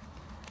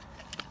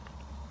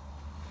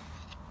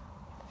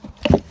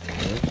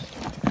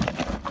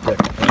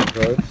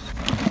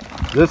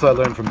 Cards. This I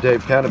learned from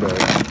Dave Canterbury.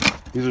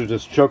 These are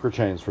just choker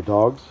chains for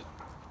dogs.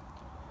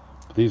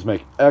 These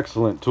make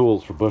excellent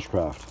tools for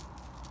bushcraft.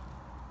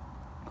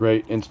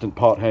 Great instant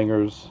pot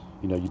hangers.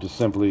 You know, you just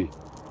simply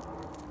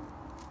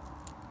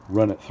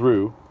run it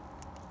through.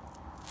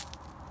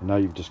 And now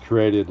you've just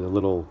created a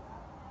little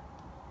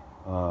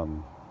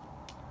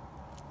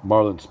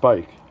marlin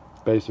spike,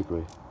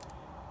 basically.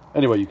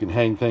 Anyway, you can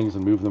hang things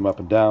and move them up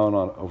and down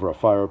over a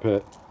fire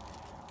pit.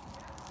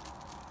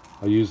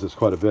 I use this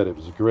quite a bit. It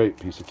was a great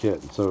piece of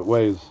kit. And so it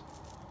weighs,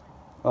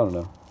 I don't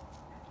know,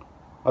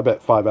 I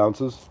bet 5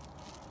 ounces.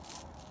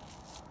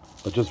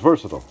 But just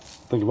versatile.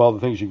 Think of all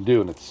the things you can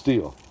do, and it's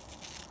steel.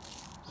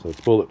 So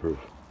it's bulletproof.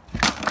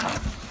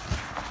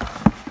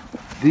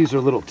 These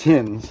are little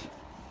tins.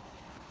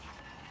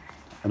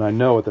 And I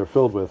know what they're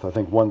filled with. I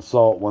think one's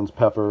salt, one's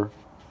pepper,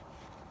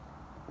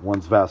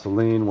 one's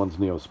Vaseline, one's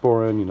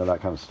Neosporin, you know, that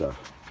kind of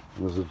stuff.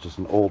 And this is just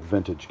an old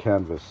vintage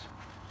canvas.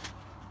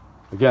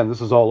 Again,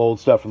 this is all old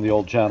stuff from the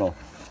old channel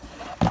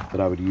that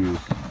I would use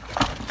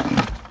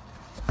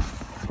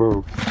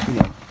for, you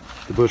know,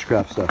 the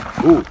bushcraft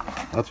stuff. Ooh,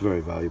 that's very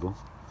valuable.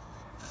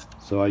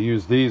 So I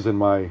use these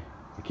I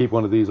keep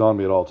one of these on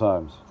me at all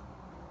times.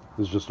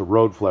 This is just a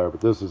road flare,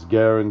 but this is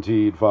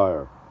guaranteed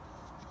fire.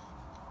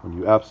 When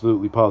you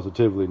absolutely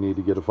positively need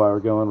to get a fire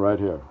going, right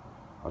here.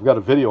 I've got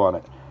a video on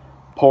it.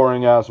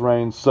 Pouring ass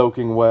rain,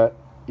 soaking wet.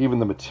 Even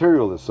the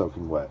material is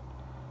soaking wet.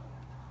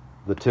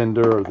 The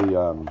tinder or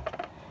the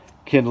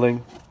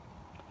kindling.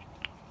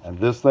 And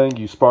this thing,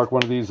 you spark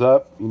one of these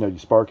up, you know, you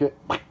spark it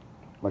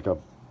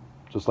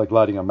just like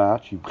lighting a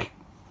match. It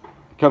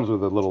comes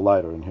with a little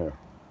lighter in here.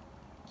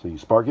 So you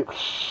spark it.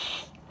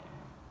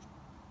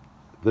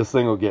 This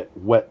thing will get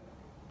wet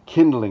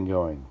kindling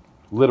going,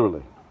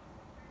 literally.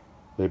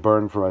 They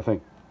burn for, I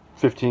think,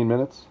 15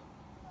 minutes.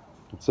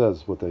 It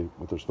says what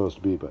they're supposed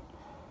to be, but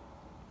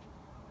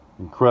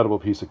incredible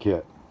piece of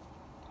kit.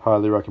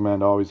 Highly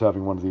recommend always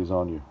having one of these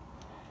on you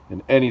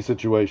in any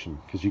situation,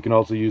 because you can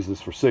also use this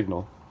for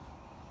signal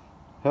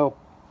help,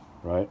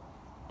 right?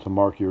 To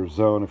mark your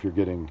zone if you're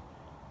getting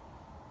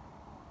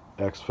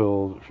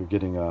exfilled, if you're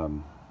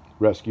getting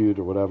rescued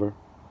or whatever.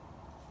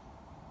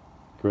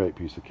 Great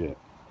piece of kit.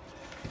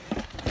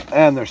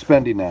 And they're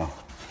spendy now.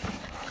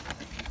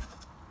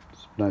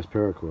 It's a nice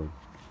paracord.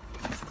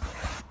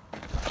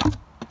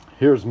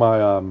 Here's my,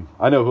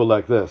 I know who'll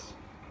like this.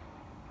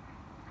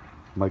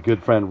 My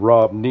good friend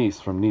Rob Neese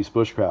from Neese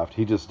Bushcraft.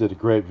 He just did a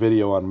great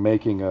video on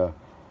making a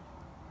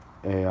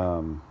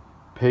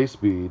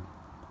paste bead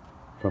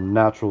from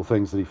natural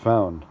things that he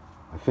found.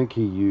 I think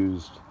he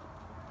used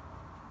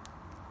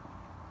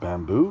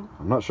bamboo.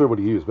 I'm not sure what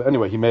he used, but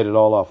anyway, he made it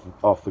all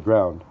off the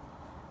ground.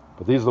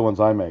 But these are the ones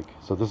I make.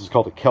 So this is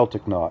called a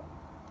Celtic knot.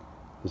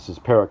 This is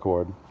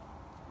paracord.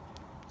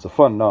 It's a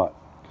fun knot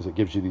because it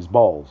gives you these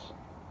balls.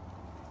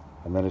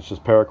 And then it's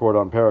just paracord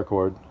on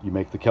paracord. You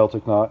make the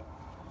Celtic knot.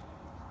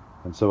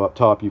 And so up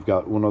top you've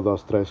got 1, 2,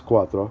 3,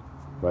 4,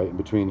 right in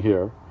between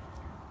here.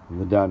 And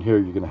then down here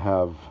you're going to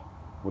have,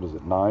 what is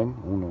it, 9?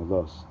 1,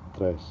 2,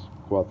 3,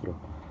 4, 5,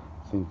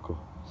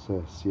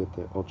 6, 7,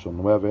 8,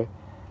 9.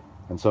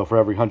 And so for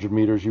every 100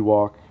 meters you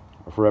walk,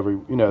 or for every,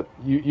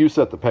 you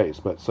set the pace.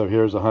 But so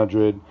here's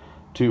 100,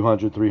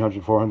 200,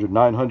 300, 400,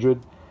 900.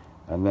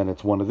 And then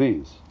it's one of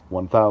these,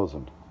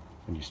 1,000.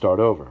 And you start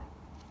over.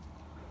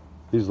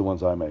 These are the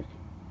ones I make.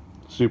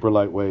 Super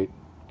lightweight,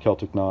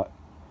 Celtic knot.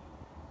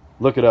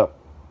 Look it up.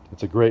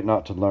 It's a great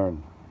knot to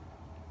learn.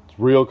 It's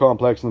real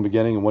complex in the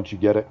beginning, and once you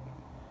get it,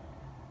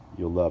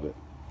 you'll love it.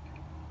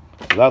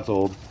 So that's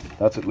old.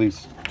 That's at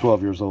least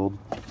 12 years old.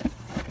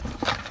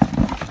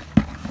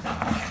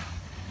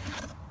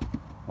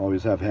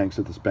 Always have Hanks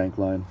at this bank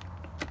line.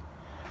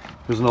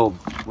 Here's an old,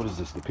 what is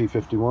this, the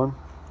P51?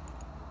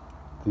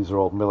 These are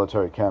old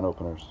military can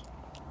openers.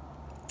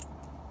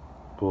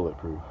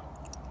 Bulletproof.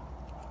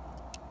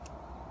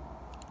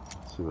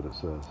 Let's see what it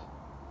says.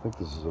 I think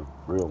this is a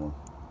real one.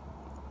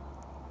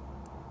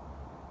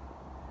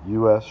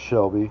 U.S.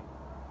 Shelby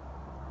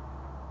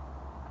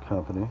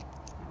Company.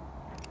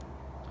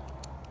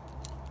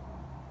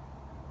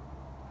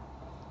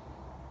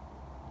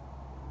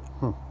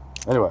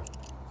 Anyway,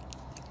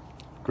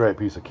 great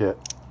piece of kit.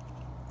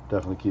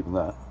 Definitely keeping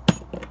that.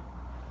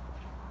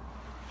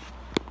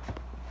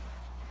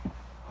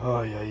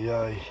 Ay, ay,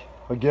 ay.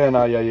 Again,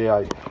 ay, ay,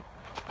 ay.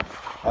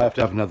 I have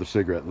to have another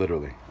cigarette,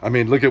 literally. I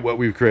mean, look at what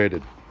we've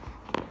created.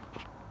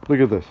 Look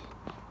at this.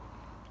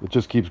 It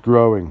just keeps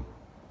growing.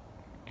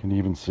 Can you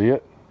even see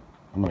it?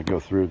 I'm going to go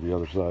through the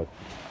other side.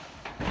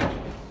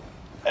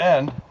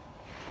 And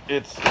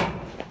it's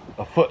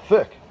a foot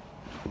thick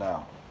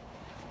now.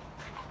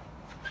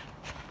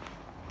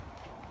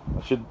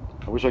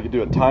 I wish I could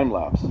do a time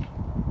lapse. And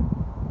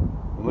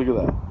look at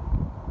that.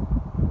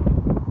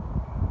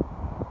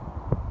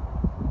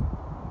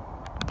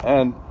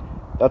 And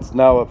that's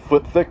now a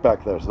foot thick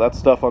back there. So that's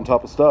stuff on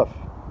top of stuff.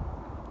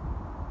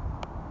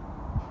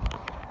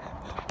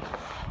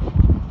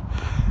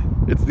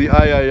 It's the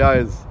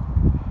I-I-I's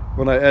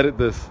when I edit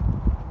this,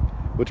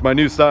 which my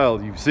new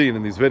style you've seen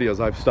in these videos.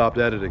 I've stopped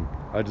editing.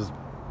 I just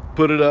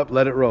put it up,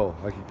 let it roll.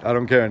 I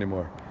don't care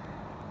anymore.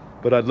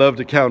 But I'd love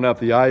to count up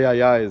the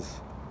I-I-I's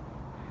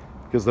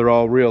because they're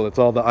all real. It's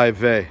all the ay,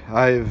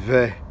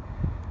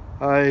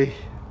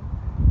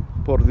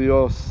 por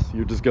Dios.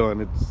 You're just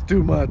going, it's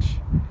too much.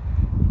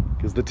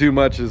 Because the too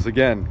much is,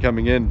 again,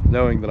 coming in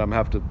knowing that I'm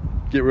have to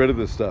get rid of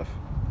this stuff.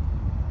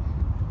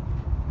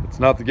 It's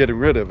not the getting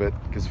rid of it,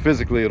 because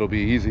physically it'll be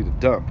easy to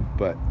dump,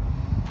 but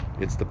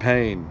it's the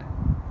pain.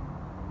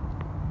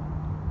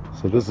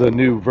 So this is a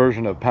new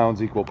version of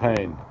pounds equal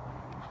pain,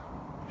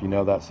 if you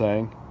know that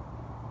saying.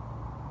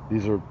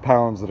 These are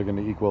pounds that are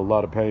going to equal a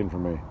lot of pain for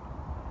me.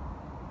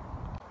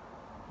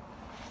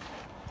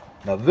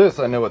 Now this,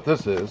 I know what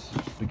this is,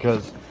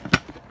 because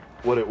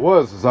what it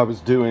was is I was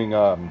doing,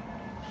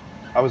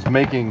 I was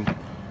making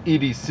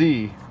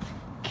EDC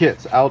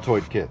kits,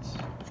 Altoid kits.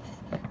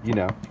 You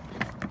know,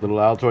 little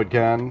Altoid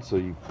can, so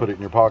you put it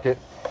in your pocket.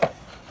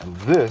 And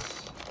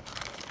this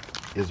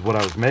is what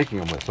I was making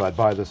them with, so I'd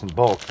buy this in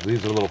bulk. So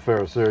these are little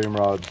ferrocerium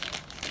rods.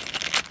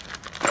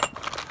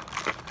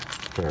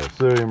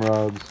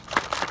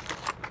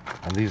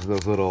 And these are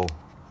those little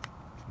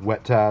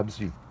wet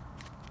tabs. You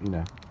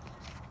know,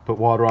 put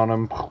water on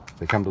them,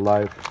 they come to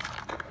life.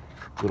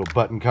 Little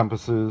button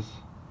compasses.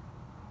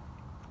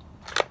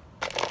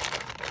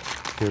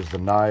 Here's the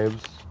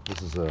knives.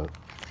 This is a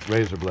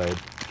razor blade.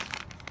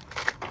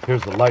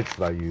 Here's the lights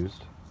that I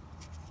used.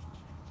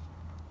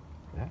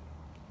 Yeah,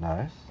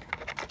 nice.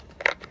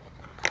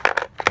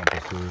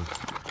 Compasses.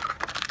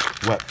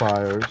 Wet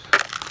fires.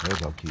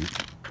 Those I'll keep.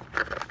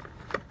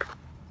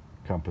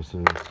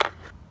 Compasses.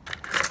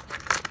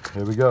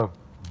 Here we go.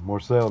 More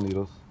sail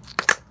needles.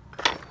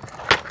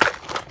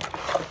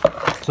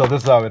 So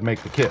this is how I would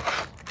make the kit.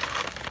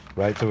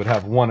 Right? So it would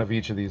have one of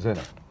each of these in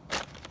it.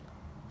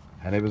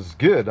 And it was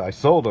good. I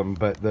sold them,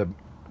 but the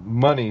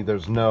money,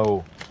 there's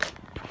no...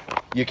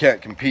 You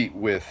can't compete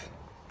with...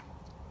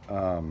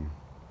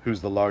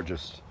 who's the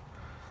largest?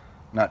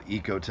 Not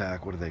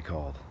Ecotac. What are they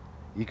called?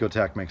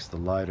 Ecotac makes the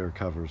lighter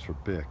covers for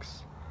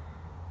Bics.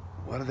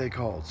 What are they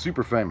called?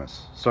 Super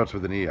famous. Starts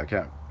with an E.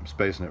 I'm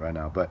spacing it right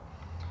now. But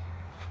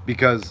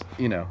because,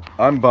 you know,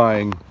 I'm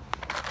buying,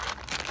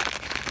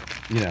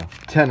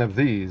 10 of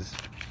these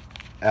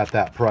at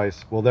that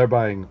price. Well, they're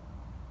buying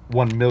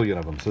 1 million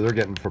of them, so they're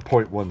getting for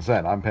 0.1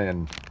 cent. I'm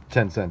paying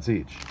 10 cents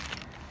each.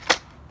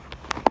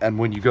 And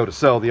when you go to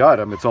sell the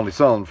item, it's only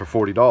selling for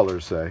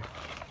 $40, say.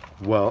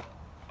 Well,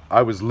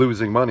 I was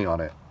losing money on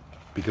it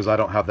because I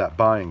don't have that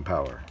buying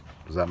power.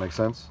 Does that make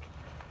sense?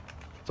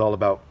 It's all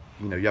about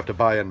you know, you have to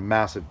buy in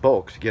massive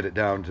bulk to get it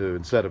down to,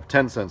 instead of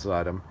 10 cents an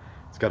item,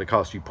 it's got to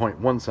cost you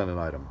 0.1 cent an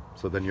item.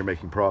 So then you're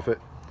making profit.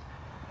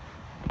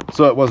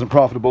 So it wasn't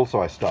profitable,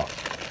 so I stopped.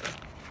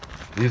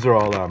 These are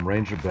all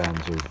Ranger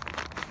bands, or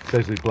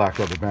basically black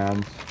rubber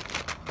bands.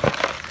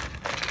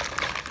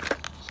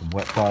 Some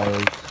wet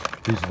fires.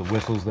 These are the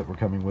whistles that were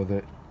coming with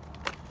it.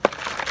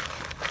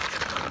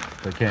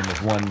 They came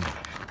with one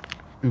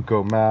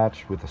Uco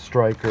match with a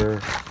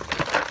striker.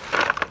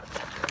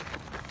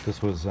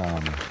 This was, I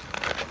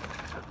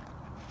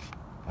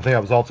think I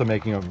was also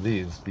making of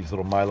these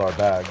little Mylar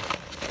bags.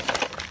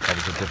 That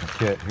was a different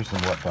kit. Here's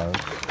some wet fires.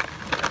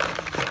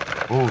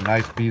 Oh,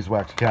 nice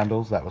beeswax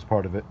candles. That was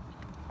part of it.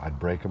 I'd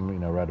break them, you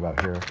know, right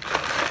about here.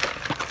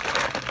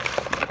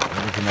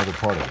 That was another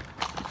part of it.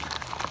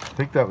 I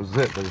think that was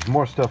it. There was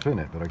more stuff in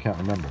it, but I can't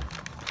remember.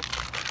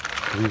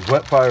 So these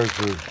wet fires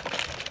were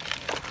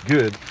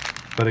good,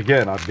 but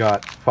again, I've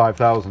got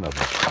 5,000 of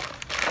them,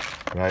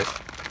 right?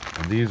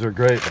 And these are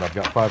great, but I've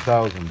got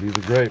 5,000. These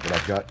are great, but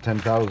I've got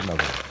 10,000 of them,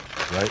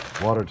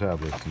 right? Water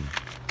tablets. And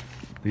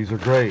these are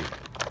great.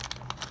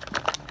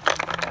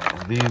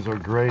 And these are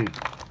great,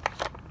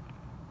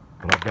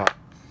 but I've got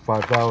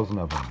 5,000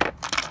 of them.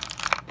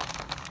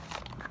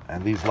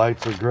 And these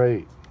lights are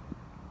great,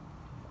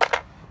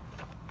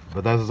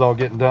 but this is all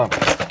getting dumped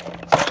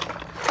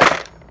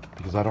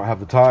because I don't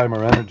have the time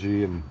or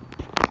energy, and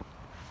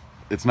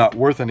it's not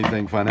worth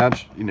anything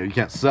financially. You know, you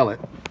can't sell it.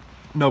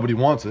 Nobody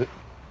wants it.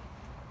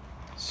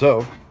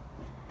 So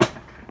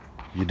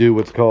you do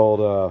what's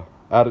called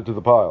add it to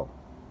the pile,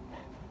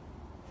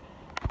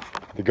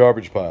 the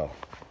garbage pile.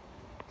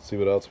 Let's see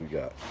what else we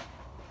got.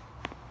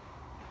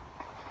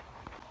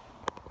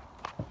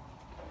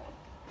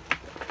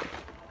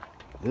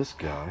 This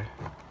guy,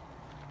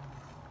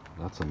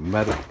 that's a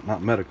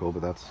not medical,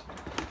 but that's,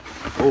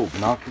 oh,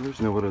 binoculars?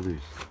 No, what are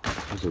these?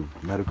 These are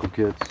medical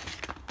kits,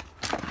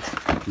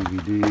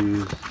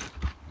 DVDs,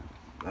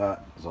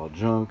 that is all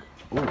junk.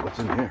 Oh, what's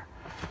in here?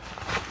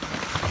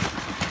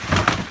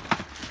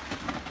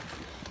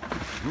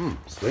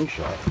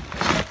 Slingshot.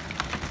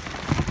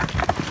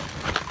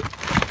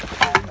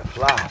 And a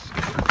flask.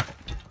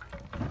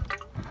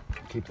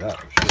 Keep that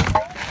for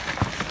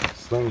sure.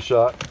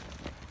 Slingshot.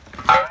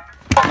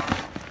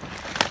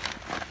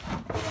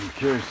 I'm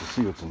curious to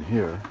see what's in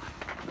here.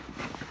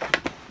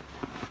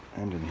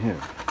 And in here.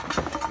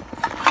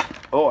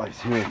 Oh, I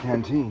see a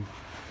canteen.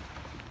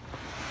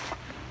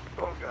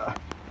 Oh god.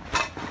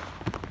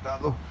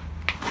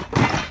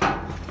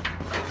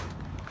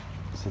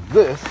 So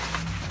this,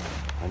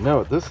 I know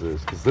what this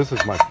is, because this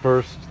is my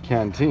first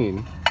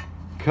canteen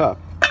cup.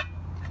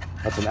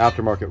 That's an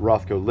aftermarket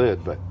Rothko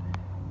lid, but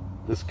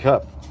this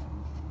cup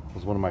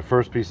was one of my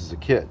first pieces of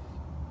kit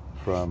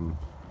from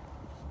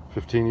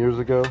 15 years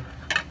ago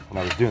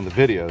when I was doing the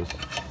videos.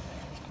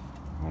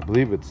 I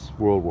believe it's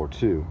World War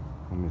II.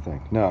 Let me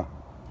think. No.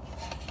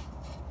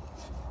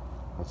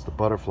 That's the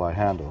butterfly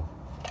handle.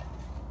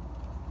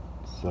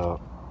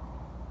 So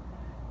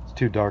it's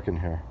too dark in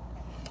here.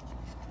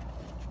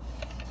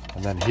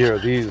 And then here,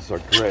 these are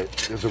great.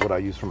 These are what I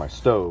use for my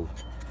stove.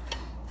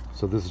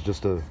 So this is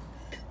just I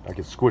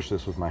could squish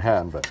this with my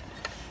hand, but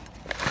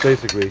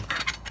basically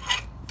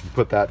you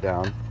put that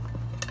down,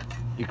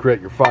 you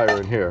create your fire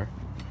in here,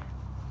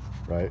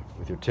 right,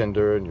 with your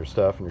tinder and your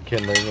stuff and your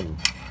kindling, and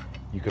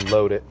you can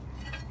load it,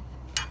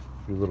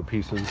 your little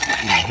pieces,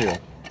 you know, here,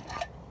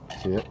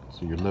 see it?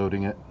 So you're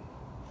loading it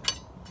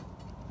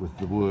with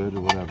the wood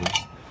or whatever.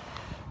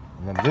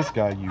 And then this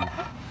guy, you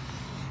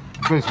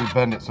basically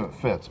bend it so it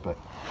fits, but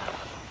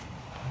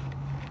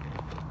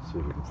see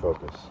if we can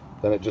focus.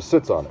 Then it just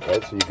sits on it,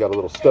 right? So you've got a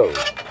little stove.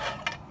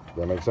 Does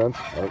that make sense?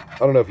 I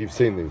don't know if you've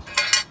seen these.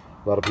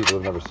 A lot of people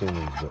have never seen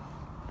these, but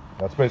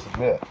that's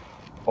basically it.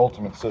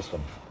 Ultimate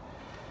system.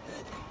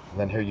 And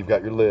then here you've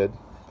got your lid.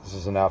 This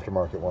is an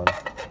aftermarket one.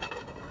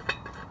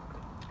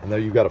 And there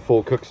you've got a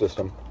full cook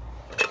system.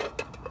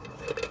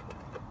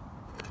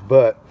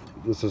 But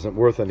this isn't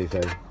worth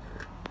anything.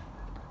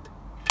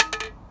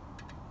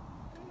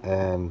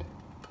 And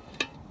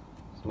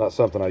it's not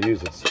something I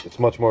use. It's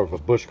much more of a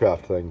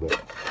bushcraft thing, but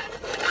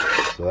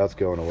so that's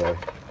going away.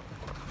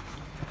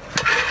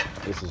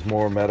 This is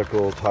more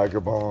medical,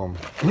 Tiger Balm,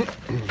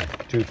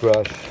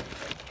 toothbrush,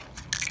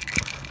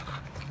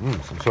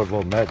 some sort of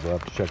little meds. I'll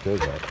have to check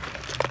those out.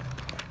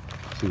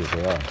 See what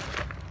they are.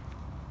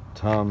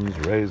 Tums,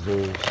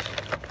 razors,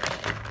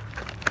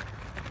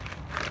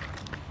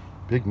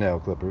 big nail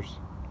clippers,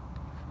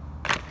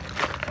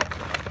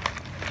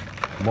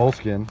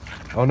 moleskin.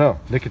 Oh no,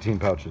 nicotine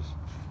pouches.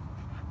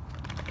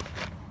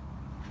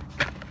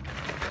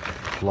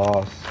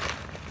 Floss,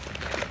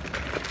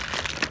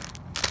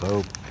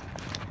 soap,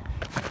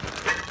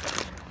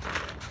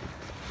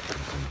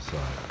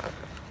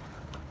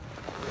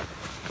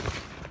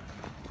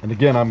 and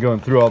again, I'm going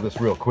through all this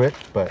real quick,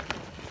 but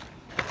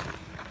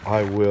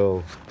I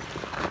will,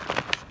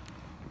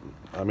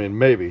 I mean,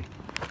 maybe,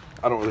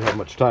 I don't really have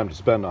much time to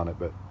spend on it,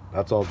 but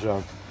that's all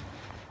junk.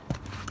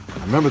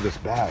 I remember this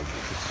bag.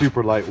 It's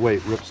super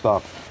lightweight,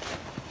 ripstop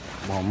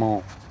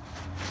Walmart.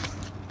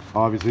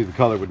 Obviously the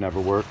color would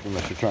never work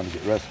unless you're trying to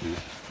get rescued.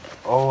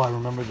 Oh, I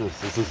remember this.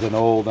 This is an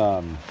old,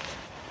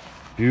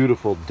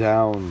 beautiful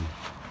down.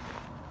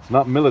 It's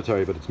not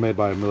military, but it's made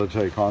by a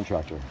military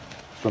contractor.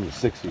 It's from the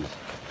 60s.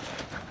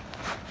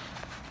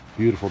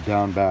 Beautiful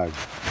down bag.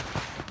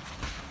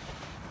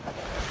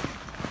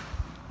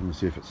 Let me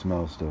see if it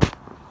smells still.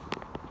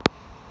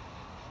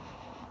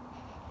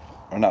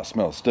 Or not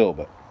smells still,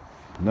 but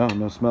no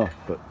smell.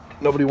 But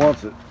nobody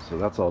wants it, so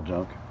that's all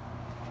junk.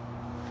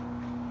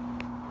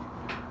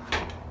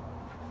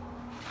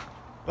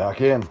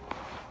 Back in.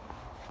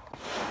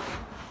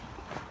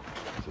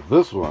 So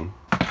this one,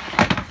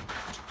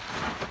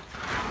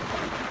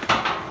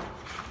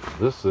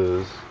 this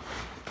is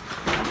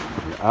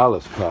the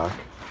Alice pack.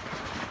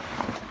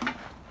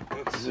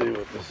 Let's see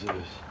what this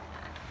is.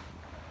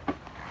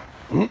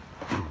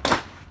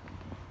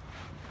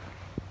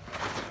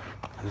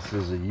 This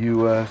is a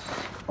U.S.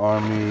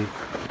 Army.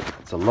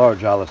 It's a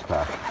large Alice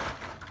pack.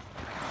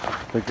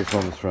 I think this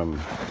one is from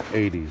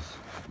 80s.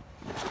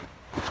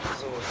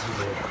 So what's in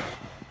there?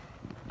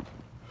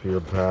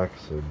 Field pack.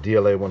 So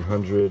DLA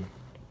 100,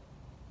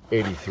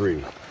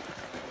 83.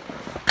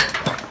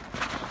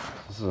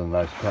 This is a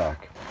nice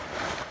pack.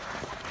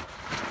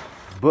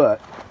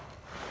 But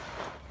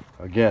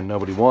again,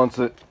 nobody wants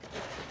it.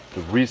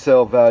 The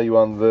resale value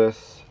on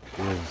this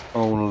is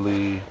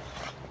only,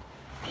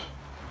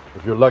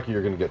 if you're lucky,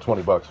 you're going to get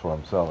 20 bucks for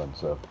them selling,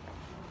 so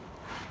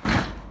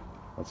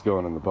that's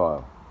going in the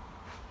pile.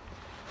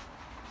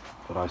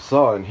 But I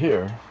saw in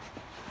here,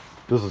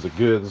 this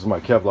is my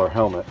Kevlar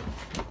helmet.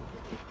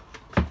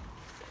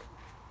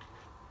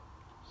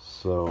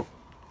 So,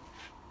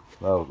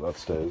 oh, that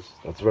stays.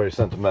 That's very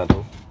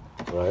sentimental,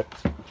 right?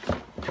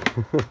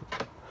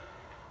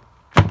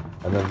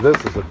 And then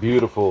this is a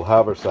beautiful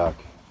haversack.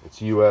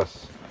 It's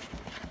U.S.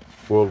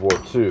 World War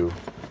II.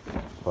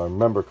 If I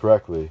remember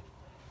correctly,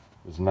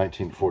 it was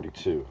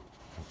 1942.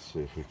 Let's see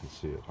if we can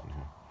see it on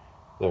here.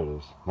 There it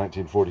is,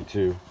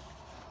 1942.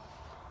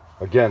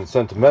 Again,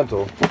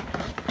 sentimental,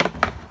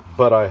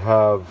 but I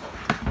have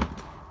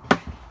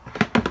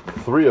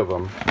 3 of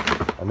them.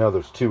 I know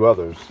there's 2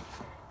 others,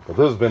 but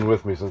this has been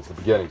with me since the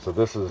beginning. So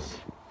this is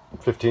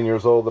 15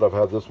 years old that I've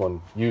had this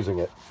one, using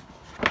it.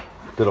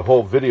 Did a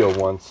whole video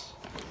once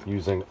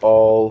using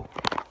all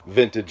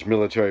vintage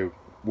military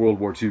World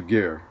War II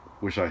gear.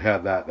 Wish I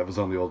had that. That was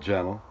on the old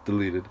channel,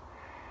 deleted.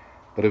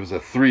 But it was a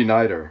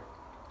 3-nighter,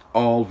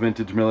 all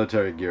vintage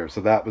military gear. So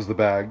that was the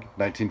bag,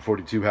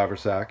 1942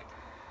 haversack.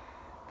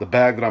 The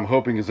bag that I'm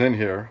hoping is in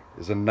here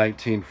is a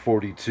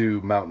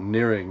 1942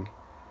 mountaineering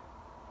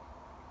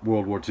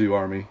World War II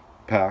Army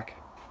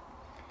pack.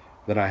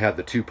 Then I had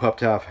the 2 pup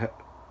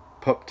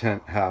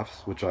tent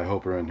halves, which I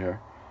hope are in here.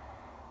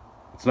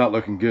 It's not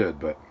looking good,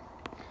 but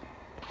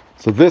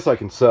so this I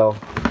can sell.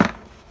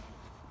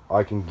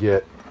 I can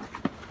get,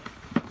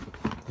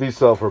 these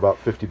sell for about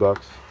 50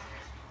 bucks,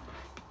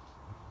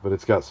 but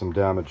it's got some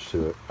damage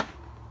to it.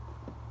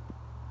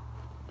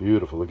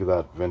 Beautiful, look at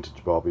that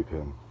vintage bobby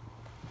pin.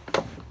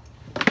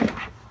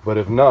 But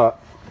if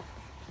not,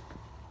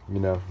 you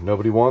know,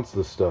 nobody wants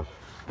this stuff.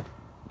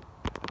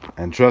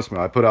 And trust me,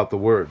 I put out the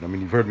word. I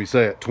mean, you've heard me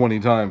say it 20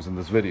 times in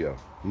this video.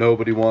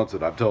 Nobody wants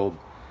it. I've told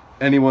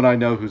anyone I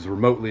know who's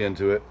remotely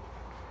into it,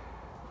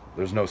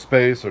 there's no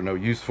space or no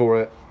use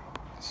for it.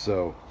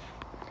 So,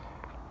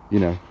 you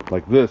know,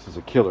 like this is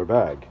a killer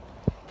bag.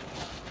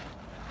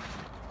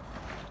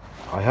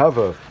 I have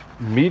a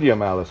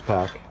medium Alice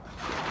pack,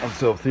 and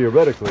so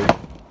theoretically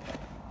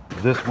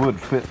this would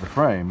fit the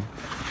frame,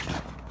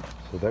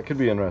 so that could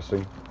be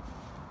interesting.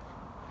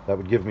 That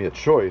would give me a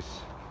choice,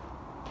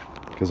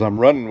 because I'm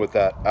running with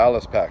that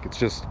Alice pack. It's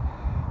just,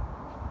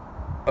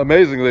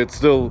 amazingly, it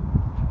still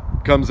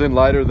comes in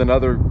lighter than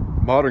other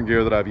modern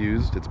gear that I've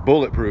used. It's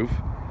bulletproof.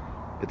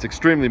 It's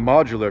extremely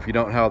modular if you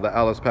don't know how the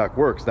Alice pack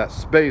works. That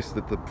space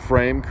that the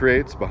frame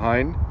creates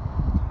behind,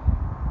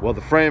 well,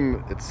 the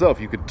frame itself,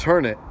 you could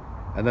turn it,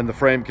 and then the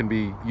frame can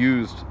be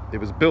used. It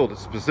was built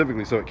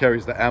specifically so it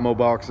carries the ammo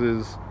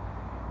boxes,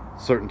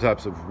 certain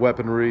types of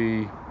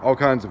weaponry, all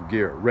kinds of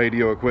gear,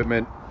 radio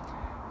equipment.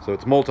 So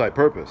it's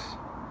multi-purpose.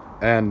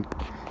 And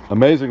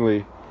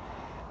amazingly,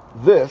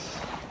 this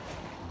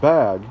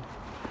bag,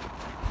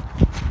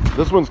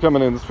 this one's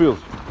coming in, this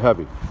feels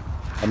heavy.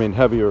 I mean,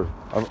 heavier.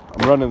 I'm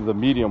running the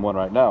medium one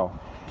right now.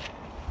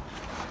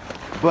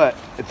 But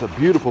it's a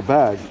beautiful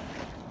bag.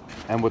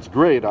 And what's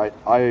great, I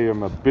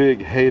am a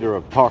big hater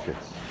of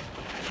pockets.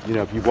 You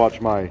know, if you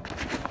watch my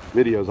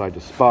videos, I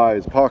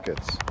despise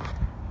pockets.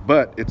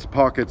 But it's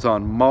pockets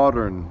on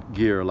modern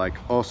gear like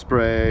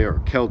Osprey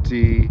or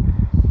Kelty,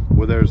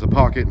 where there's a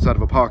pocket inside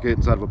of a pocket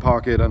inside of a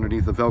pocket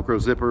underneath the Velcro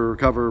zipper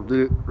cover,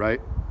 right?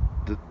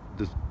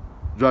 This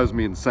drives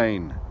me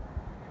insane.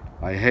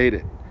 I hate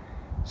it.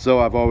 So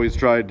I've always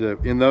tried to,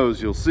 in those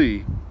you'll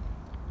see,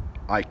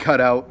 I cut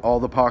out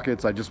all the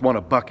pockets. I just want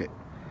a bucket.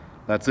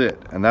 That's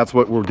it. And that's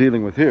what we're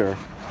dealing with here.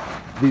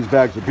 These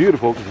bags are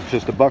beautiful because it's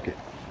just a bucket.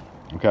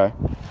 Okay?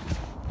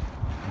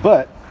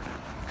 But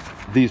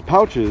these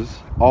pouches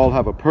all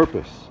have a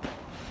purpose.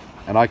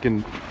 And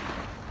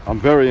I'm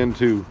very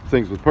into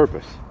things with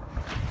purpose.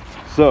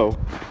 So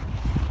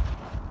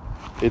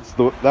it's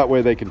that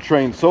way they can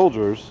train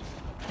soldiers,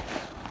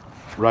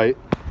 right?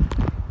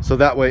 So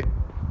that way,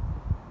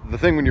 the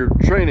thing when you're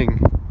training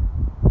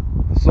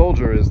the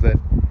soldier is that,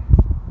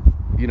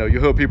 you know, you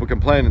hear people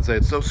complain and say,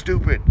 it's so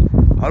stupid,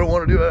 I don't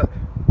want to do it.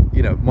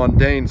 You know,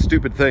 mundane,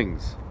 stupid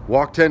things.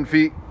 Walk 10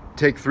 feet,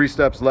 take 3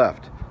 steps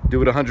left.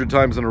 Do it 100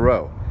 times in a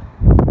row.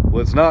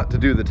 Well, it's not to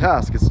do the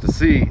task, it's to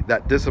see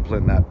that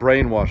discipline, that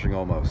brainwashing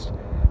almost.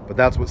 But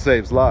that's what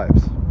saves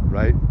lives,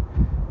 right?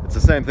 It's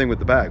the same thing with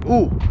the bag.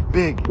 Ooh,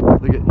 big.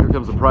 Look at, here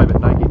comes a private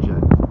Nike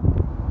jet.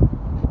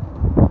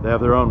 They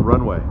have their own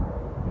runway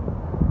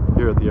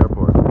here at the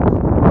airport.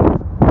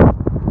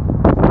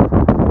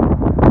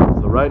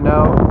 So right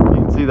now,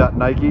 you can see that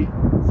Nike.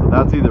 So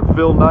that's either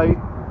Phil Knight,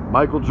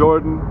 Michael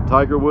Jordan,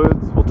 Tiger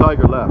Woods. Well,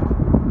 Tiger left.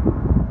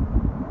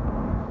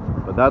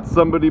 But that's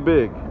somebody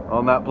big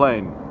on that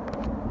plane,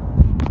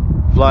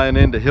 flying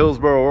into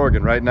Hillsboro,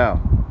 Oregon right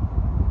now.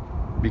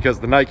 Because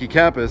the Nike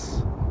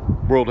campus,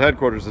 world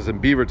headquarters, is in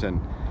Beaverton,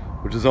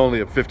 which is only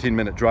a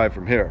 15-minute drive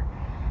from here.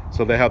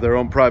 So they have their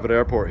own private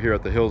airport here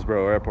at the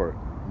Hillsboro airport,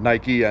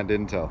 Nike and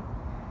Intel.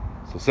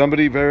 So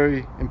somebody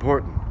very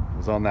important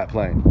was on that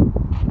plane.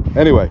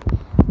 Anyway,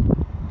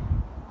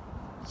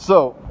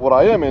 so what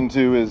I am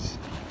into is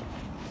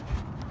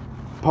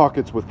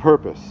pockets with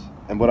purpose.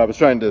 And what I was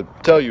trying to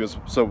tell you is,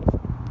 so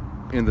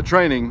in the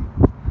training,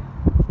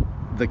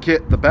 the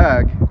kit, the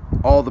bag,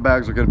 all the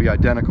bags are going to be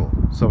identical.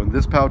 So in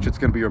this pouch, it's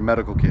going to be your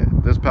medical kit.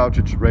 In this pouch,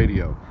 it's your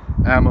radio.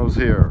 Ammo's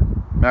here,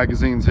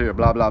 magazines here,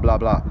 blah, blah, blah,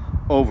 blah,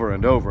 over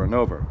and over and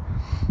over.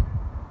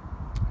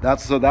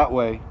 That's so that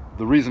way,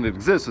 the reason it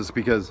exists is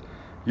because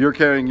you're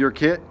carrying your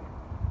kit,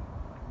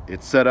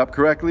 it's set up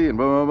correctly, and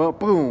boom, boom, boom,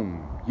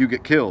 boom, you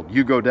get killed,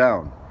 you go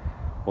down.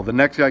 Well, the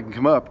next guy can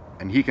come up,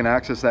 and he can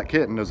access that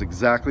kit and knows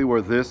exactly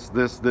where this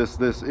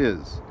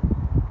is.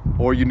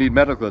 Or you need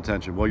medical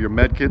attention. Well, your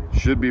med kit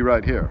should be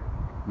right here.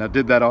 Now,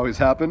 did that always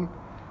happen?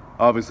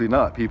 Obviously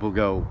not. People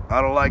go,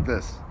 I don't like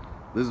this.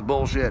 This is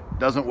bullshit.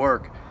 Doesn't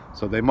work.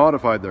 So they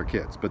modified their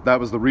kits, but that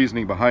was the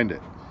reasoning behind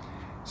it.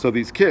 So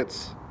these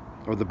kits,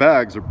 or the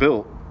bags, are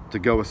built to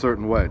go a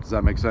certain way. Does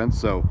that make sense?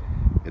 So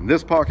in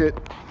this pocket,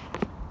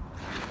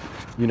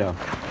 you know,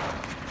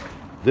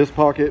 this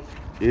pocket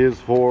is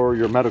for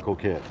your medical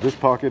kit. This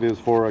pocket is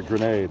for a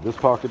grenade. This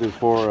pocket is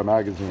for a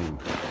magazine.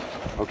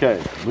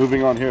 Okay,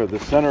 moving on here.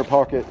 This center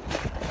pocket,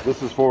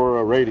 this is for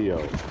a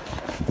radio.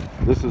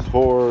 This is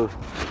for,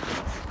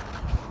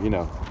 you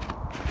know,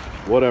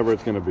 whatever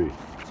it's going to be.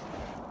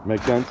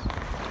 Make sense?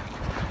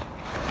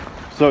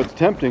 So it's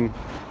tempting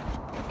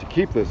to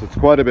keep this. It's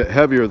quite a bit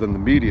heavier than the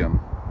medium.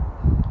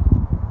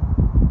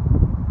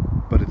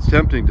 But it's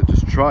tempting to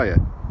just try it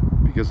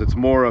because it's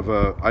more of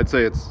a, I'd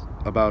say it's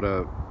about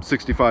a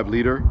 65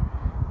 liter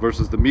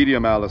versus the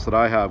medium Alice that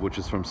I have, which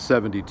is from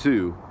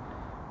 72,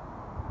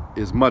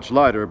 is much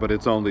lighter, but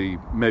it's only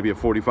maybe a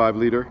 45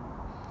 liter.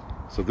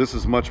 So this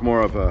is much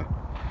more of a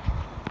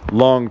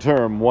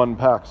long-term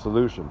one-pack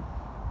solution.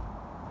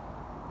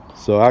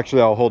 So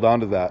actually I'll hold on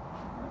to that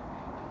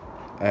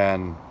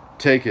and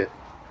take it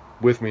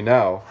with me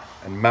now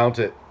and mount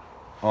it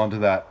onto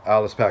that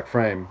Alice pack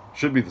frame.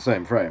 Should be the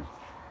same frame,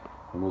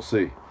 and we'll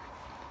see.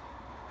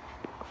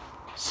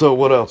 So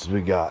what else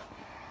we got?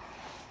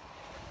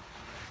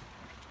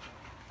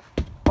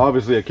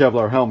 Obviously a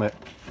Kevlar helmet.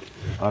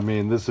 I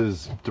mean, this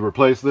is to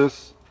replace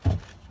this,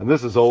 and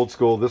this is old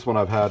school. This one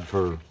I've had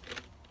for,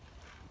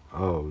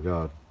 oh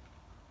god,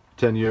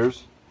 10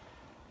 years.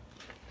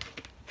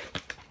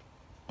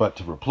 But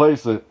to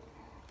replace it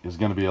is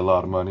going to be a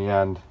lot of money,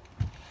 and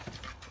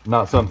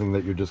not something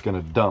that you're just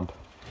going to dump,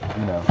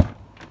 you know.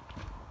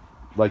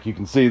 Like you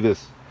can see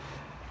this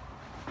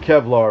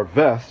Kevlar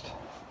vest,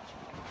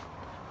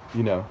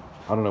 you know,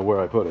 I don't know where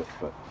I put it,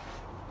 but,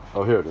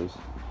 oh, here it is.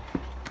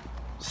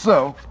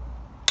 So,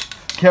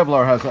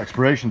 Kevlar has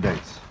expiration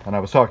dates, and I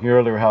was talking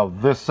earlier how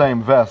this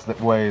same vest that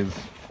weighs,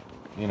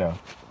 you know,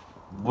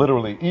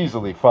 literally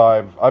easily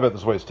I bet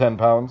this weighs 10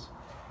 pounds.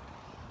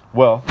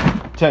 Well,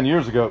 10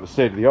 years ago it was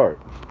state of the art.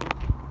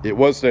 It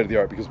was state of the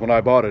art because when I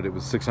bought it, it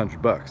was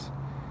 600 bucks.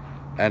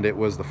 And it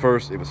was the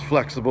first, it was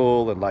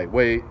flexible and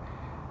lightweight,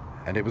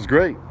 and it was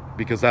great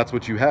because that's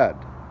what you had.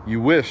 You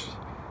wished,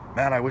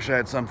 man, I wish I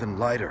had something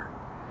lighter.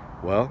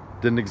 Well,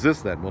 didn't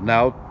exist then. Well,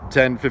 now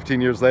 10, 15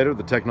 years later,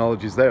 the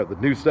technology's there. The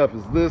new stuff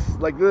is this,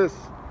 like this.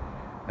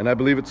 And I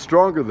believe it's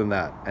stronger than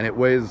that. And it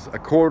weighs a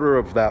quarter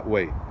of that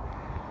weight.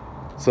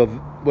 So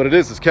what it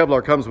is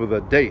Kevlar comes with a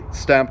date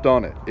stamped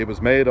on it. It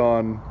was made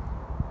on,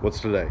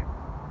 what's today?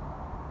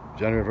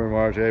 January, February,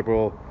 March,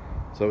 April.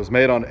 So it was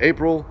made on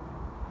April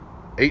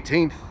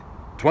 18th,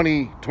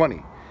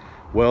 2020.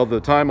 Well,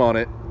 the time on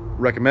it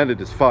recommended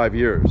is 5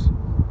 years,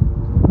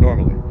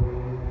 normally.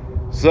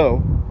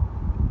 So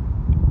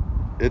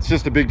it's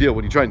just a big deal.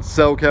 When you try and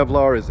sell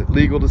Kevlar, is it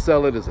legal to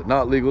sell it? Is it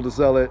not legal to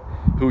sell it?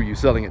 Who are you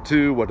selling it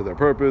to? What are their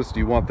purpose?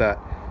 Do you want that?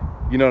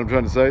 You know what I'm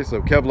trying to say?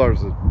 So Kevlar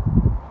is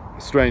a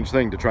strange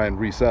thing to try and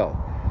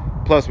resell.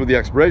 Plus, with the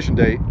expiration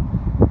date,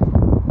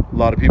 a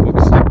lot of people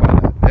can stick by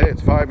that. Hey,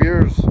 it's 5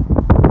 years.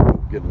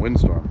 Ooh, getting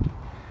windstorm.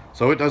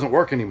 so it doesn't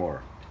work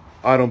anymore.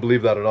 I don't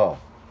believe that at all.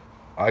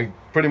 I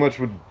pretty much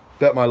would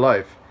bet my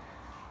life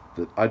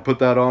that I'd put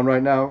that on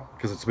right now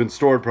because it's been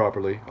stored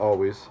properly,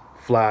 always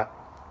flat,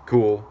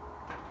 cool,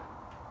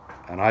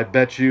 and I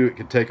bet you it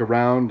could take a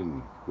round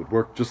and would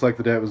work just like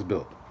the day it was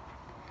built.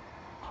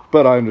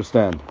 But I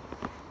understand.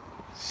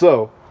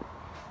 So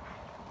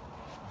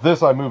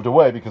this I moved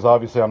away because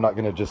obviously I'm not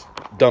going to just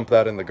dump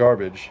that in the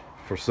garbage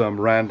for some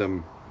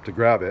random to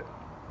grab it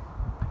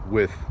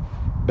with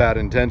bad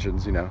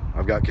intentions. You know,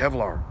 I've got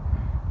Kevlar,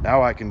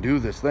 now I can do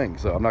this thing,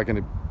 so I'm not going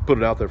to put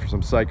it out there for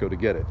some psycho to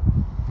get it.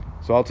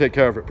 So I'll take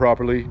care of it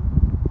properly.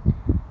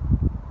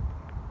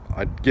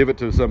 I'd give it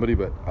to somebody,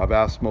 but I've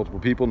asked multiple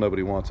people,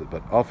 nobody wants it,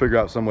 but I'll figure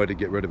out some way to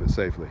get rid of it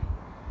safely.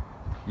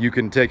 You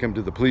can take them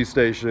to the police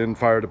station,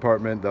 fire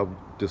department, they'll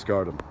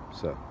discard them.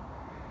 So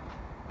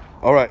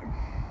all right,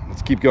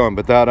 let's keep going.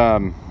 But that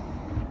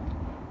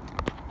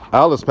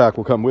Alice pack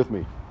will come with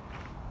me.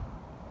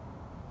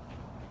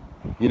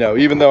 You know,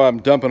 even though I'm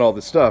dumping all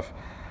this stuff,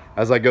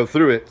 as I go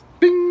through it,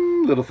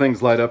 bing, little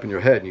things light up in your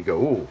head and you go,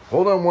 ooh,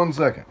 hold on 1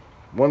 second,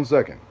 1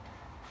 second.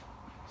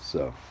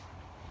 So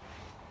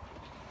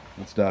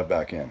let's dive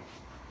back in.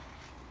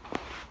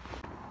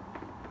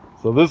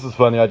 So this is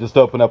funny. I just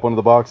opened up one of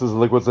the boxes and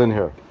look what's in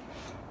here.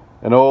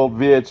 An old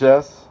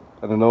VHS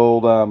and an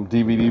old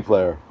DVD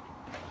player.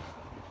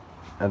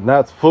 And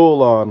that's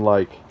full on,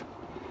 like,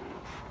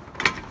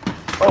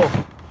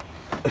 oh,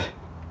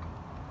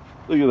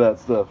 look at that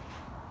stuff.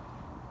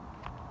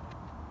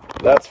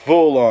 That's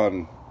full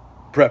on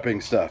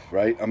prepping stuff,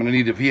 right? I'm gonna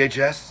need a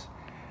VHS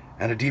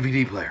and a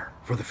DVD player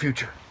for the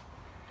future.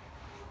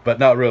 But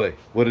not really.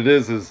 What it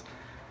is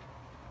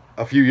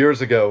a few years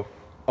ago,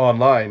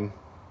 online,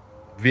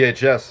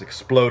 VHS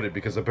exploded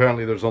because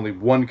apparently there's only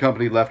one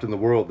company left in the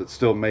world that's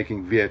still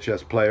making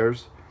VHS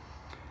players.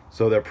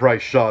 So their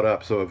price shot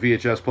up. So a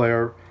VHS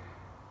player,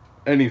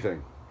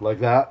 anything like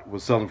that,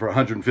 was selling for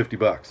 150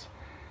 bucks.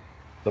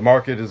 The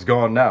market is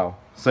gone now.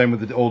 Same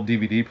with the old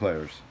DVD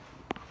players.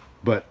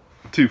 But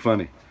too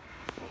funny.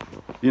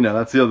 You know,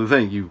 that's the other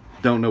thing. You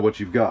don't know what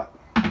you've got.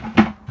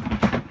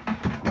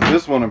 Now,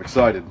 this one I'm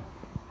excited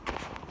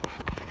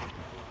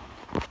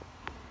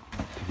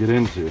to get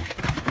into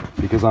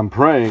because I'm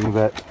praying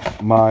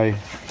that my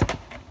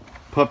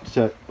pup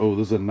set. Oh,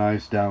 this is a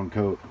nice down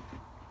coat.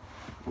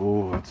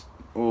 Oh, it's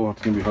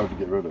gonna be hard to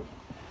get rid of.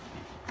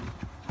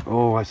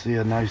 Oh, I see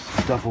a nice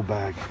duffel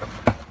bag.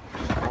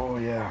 Oh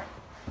yeah,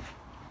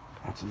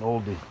 that's an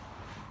oldie.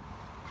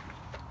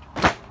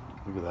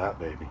 Look at that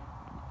baby.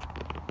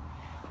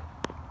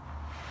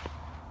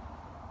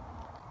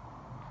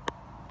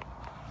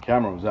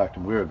 Camera was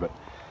acting weird, but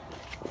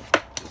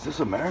is this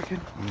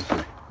American? Let me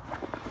see.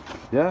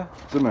 Yeah,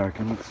 it's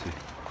American. Let's see.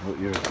 What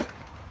year is it?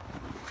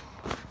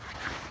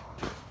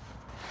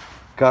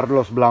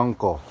 Carlos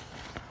Blanco.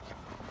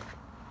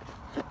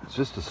 It's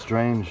just a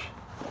strange.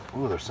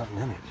 Oh, there's something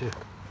in it too.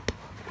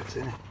 What's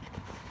in it?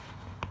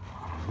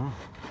 I don't know.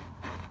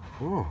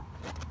 Oh,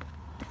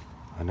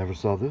 I never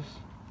saw this.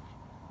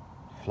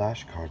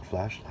 Flashcard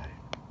flashlight.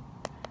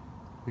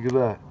 Look at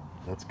that.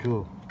 That's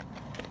cool.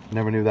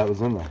 Never knew that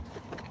was in there.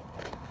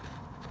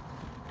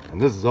 And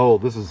this is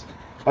old. This is,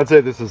 I'd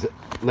say this is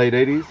late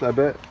 80s, I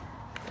bet.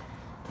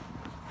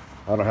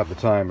 I don't have the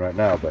time right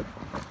now, but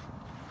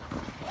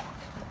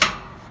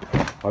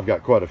I've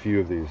got quite a few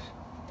of these.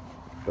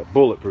 But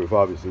bulletproof,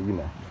 obviously, you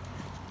know.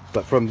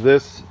 But from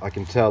this, I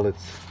can tell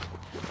it's,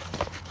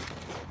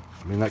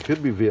 I mean, that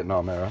could be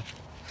Vietnam era.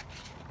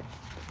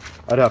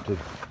 I'd have to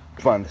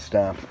find the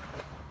stamp.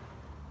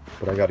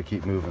 But I got to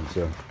keep moving,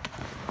 so.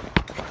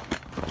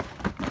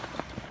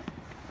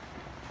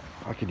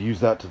 I could use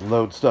that to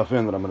load stuff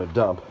in that I'm going to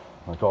dump,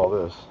 like all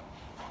this.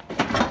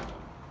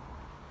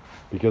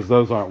 Because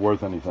those aren't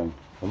worth anything.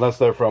 Unless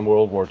they're from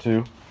World War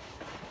II.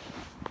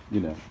 You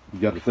know, you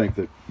got to think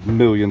that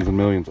millions and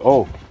millions.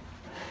 Oh!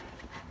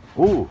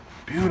 Ooh,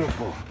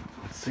 beautiful.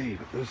 Let's see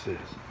what this is.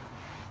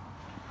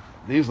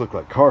 These look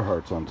like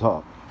Carhartts on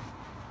top.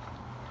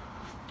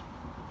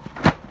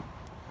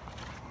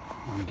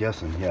 I'm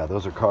guessing, yeah,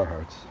 those are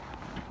Carhartts.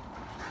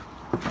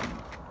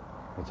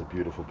 That's a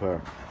beautiful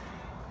pair.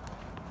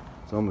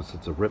 It's almost,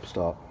 it's a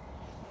ripstop.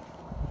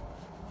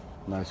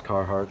 Nice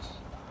Carhartts.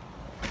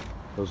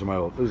 Those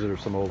are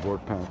some old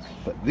work pants.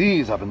 But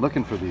these, I've been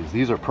looking for these.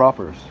 These are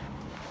proppers.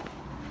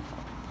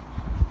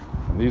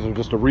 And these are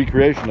just a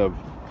recreation of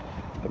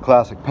a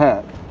classic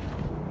pant.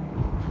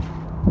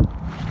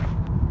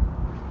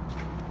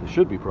 They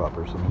should be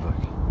proppers. Let me look.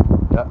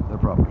 Yeah, they're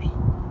proppers.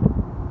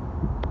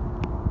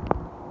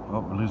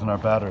 Oh, we're losing our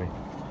battery.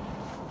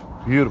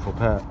 Beautiful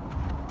pant.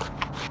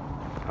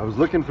 I was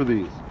looking for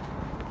these.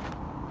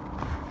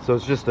 So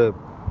it's just a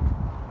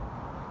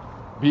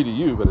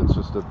BDU, but it's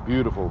just a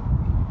beautiful,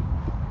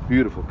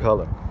 beautiful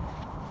color.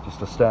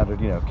 Just a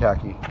standard, you know,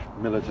 khaki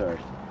military.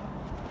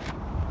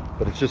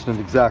 But it's just an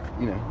exact,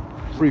 you know,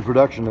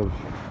 reproduction of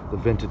the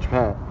vintage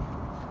pant.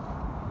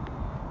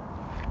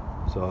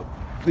 So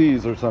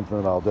these are something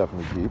that I'll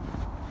definitely keep.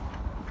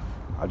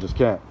 I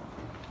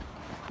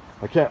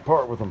can't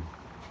part with them.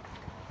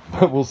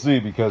 But we'll see,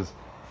 because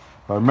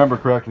If I remember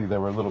correctly, they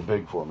were a little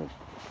big for me.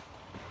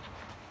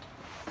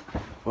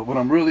 But what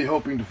I'm really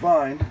hoping to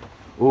find...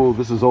 Oh,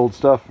 this is old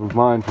stuff of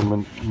mine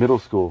from middle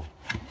school.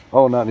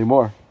 Oh, not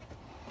anymore.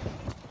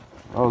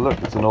 Oh, look,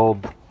 it's an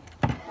old...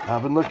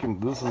 I've been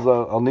looking. This is...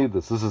 I'll need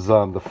this. This is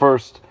the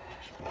first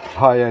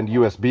high-end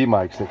USB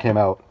mics that came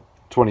out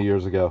 20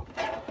 years ago.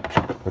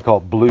 They're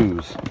called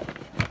Blues.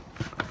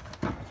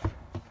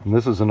 And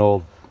this is an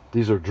old...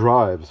 These are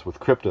drives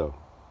with crypto.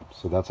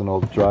 So that's an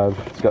old drive.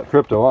 It's got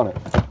crypto on it.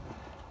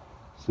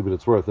 See what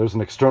it's worth. There's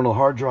an external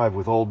hard drive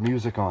with old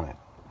music on it.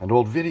 And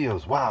old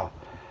videos. Wow.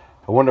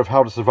 I wonder if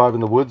How to Survive in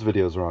the Woods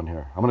videos are on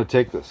here. I'm going to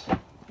take this.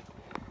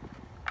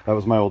 That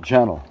was my old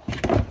channel.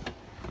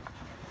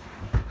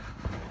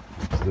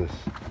 What's this?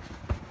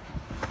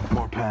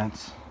 More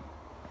pants.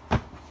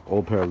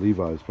 Old pair of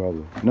Levi's,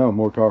 probably. No,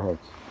 more Carhartts.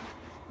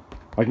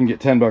 I can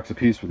get $10 a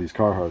piece for these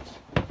Carhartts.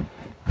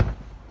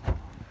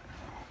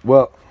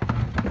 Well,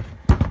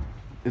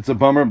 it's a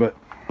bummer, but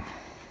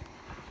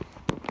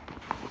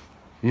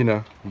you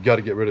know, you got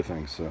to get rid of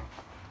things. So,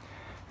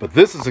 but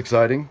this is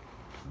exciting.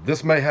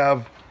 This may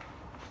have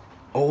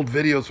old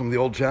videos from the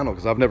old channel,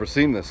 because I've never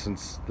seen this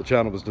since the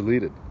channel was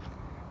deleted.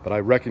 But I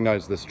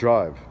recognize this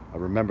drive. I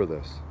remember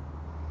this.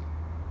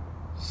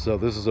 So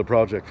this is a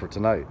project for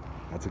tonight.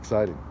 That's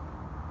exciting.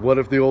 What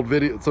if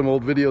the some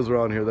old videos are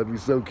on here? That'd be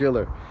so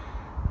killer.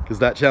 Because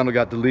that channel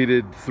got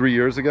deleted 3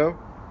 years ago,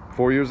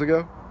 4 years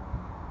ago.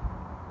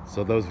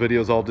 So those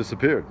videos all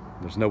disappeared.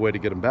 There's no way to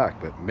get them back,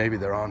 but maybe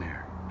they're on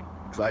here.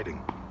 Exciting.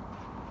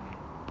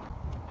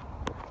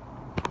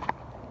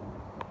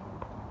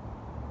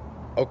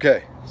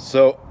 Okay,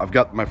 so I've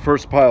got my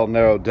first pile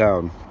narrowed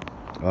down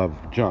of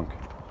junk.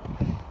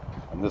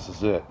 And this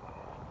is it.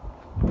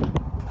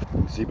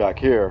 You see back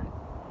here.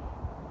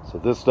 So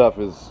this stuff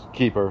is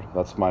keeper.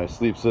 That's my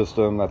sleep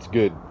system. That's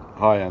good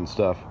high-end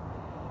stuff.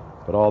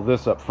 But all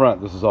this up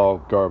front, this is all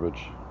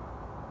garbage.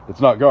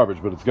 It's not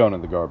garbage, but it's going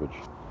in the garbage.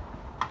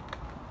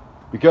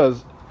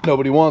 Because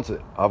nobody wants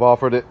it. I've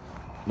offered it.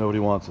 Nobody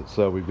wants it.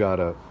 So we've got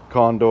a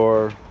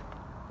Condor, a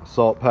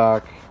salt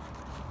pack,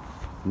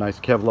 nice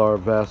Kevlar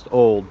vest,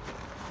 old,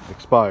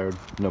 expired.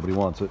 Nobody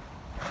wants it.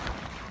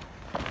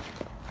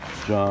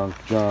 Junk,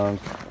 junk.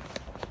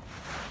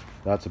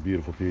 That's a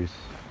beautiful piece.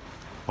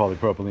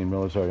 Polypropylene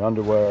military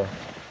underwear.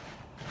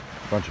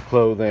 Bunch of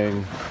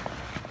clothing.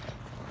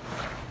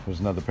 There's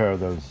another pair of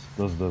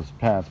those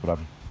pants, but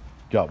I've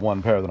got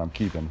one pair that I'm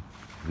keeping.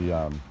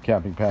 The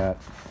camping pant.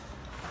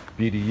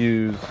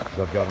 BDUs.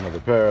 I've got another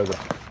pair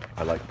that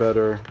I like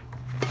better.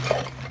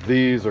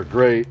 These are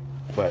great,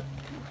 but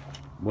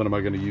when am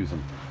I going to use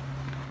them?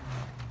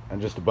 And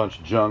just a bunch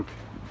of junk.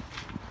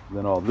 And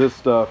then all this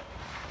stuff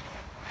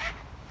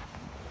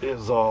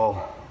is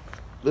all...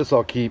 This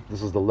I'll keep.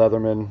 This is the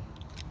Leatherman.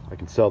 I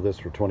can sell this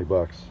for 20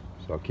 bucks,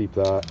 so I'll keep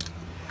that.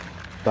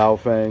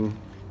 Baofeng.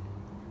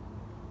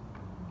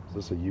 Is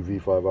this a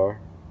UV5R?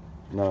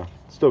 No,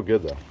 it's still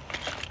good though.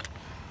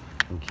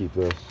 And keep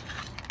this.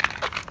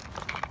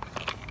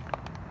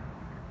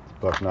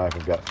 Buck knife,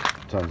 I've got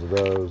tons of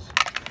those.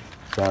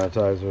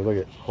 Sanitizer, look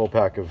at whole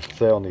pack of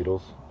sail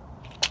needles.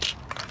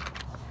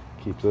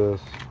 Keep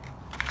this.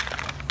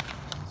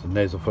 Some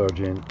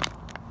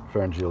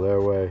nasopharyngeal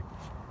airway.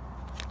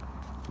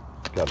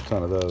 Got a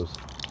ton of those.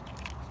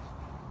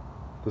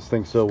 This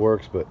thing still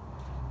works, but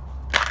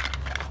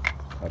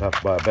I'd have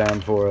to buy a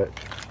band for it.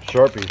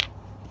 Sharpie,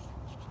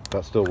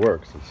 that still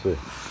works. Let's see.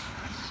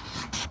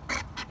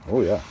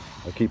 Oh yeah,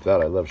 I'll keep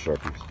that. I love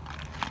Sharpies.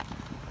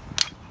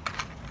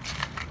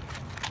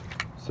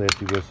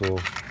 Safety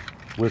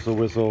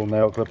whistle,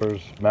 nail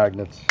clippers,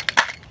 magnets.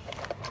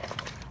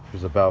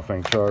 There's a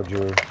Baofeng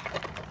charger,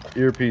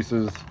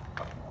 earpieces.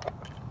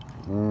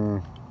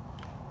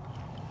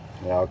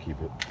 Yeah, I'll keep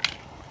it.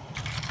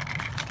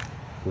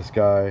 This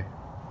guy,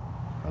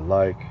 I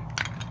like.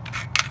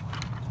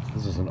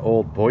 This is an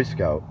old Boy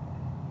Scout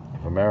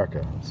of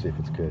America. Let's see if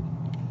it's good.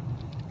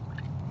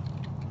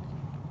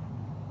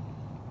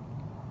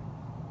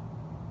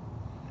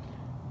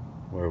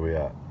 Where are we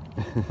at?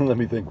 Let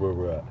me think where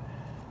we're at.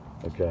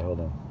 Okay, hold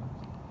on.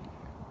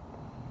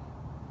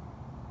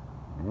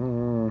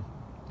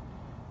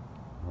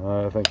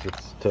 I think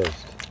it's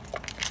toast.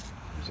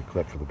 There's a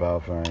clip for the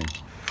Baofeng.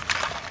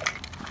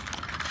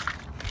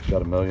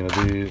 Got a million of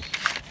these.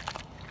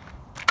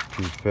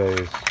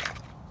 Toothpaste.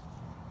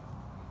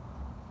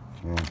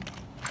 Yeah.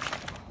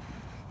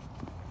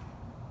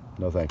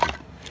 No thank you.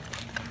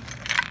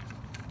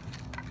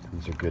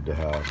 These are good to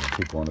have. I'll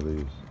keep one of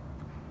these.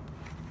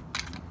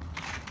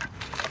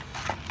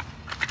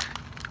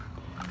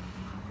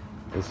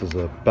 This is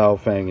a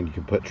Baofeng, and you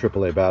can put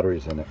AAA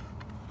batteries in it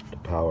to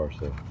power.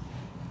 So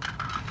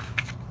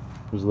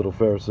here's a little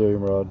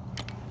ferrocerium rod.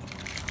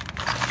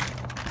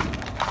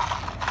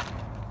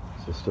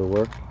 Does this still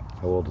work?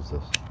 How old is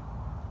this?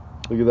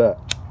 Look at that.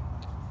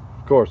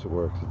 Of course it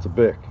works. It's a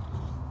Bic.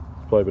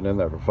 It's probably been in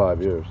there for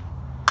 5 years.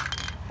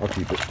 I'll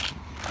keep it.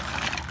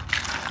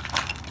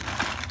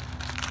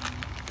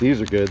 These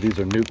are good. These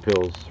are nuke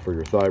pills for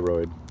your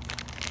thyroid.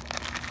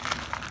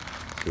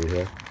 See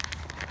here?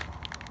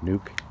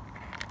 Nuke.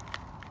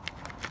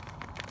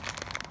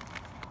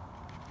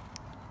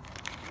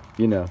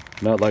 You know,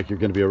 not like you're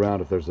going to be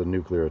around if there's a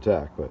nuclear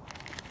attack, but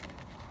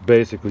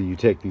basically you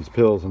take these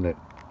pills and it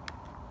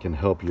can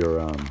help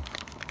your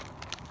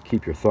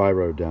keep your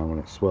thyroid down when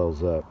it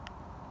swells up.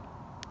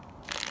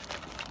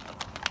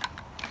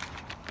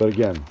 But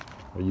again,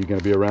 are you going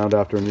to be around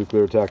after a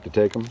nuclear attack to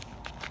take them?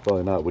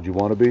 Probably not. Would you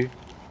want to be?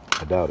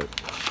 I doubt it.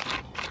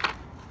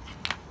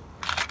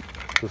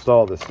 Just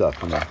all this stuff,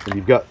 you know. And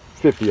you've got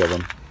 50 of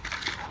them.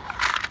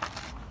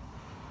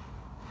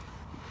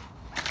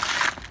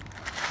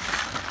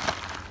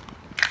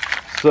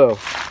 So,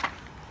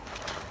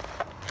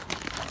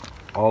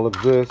 all of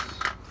this,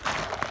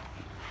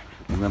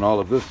 and then all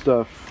of this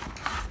stuff.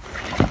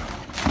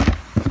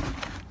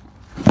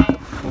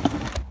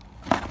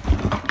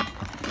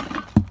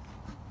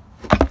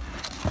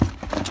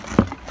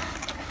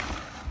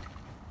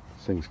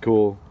 This thing's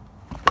cool.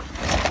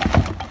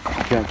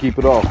 Can't keep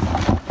it all.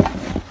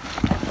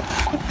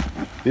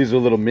 These are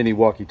little mini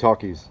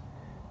walkie-talkies.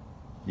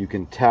 You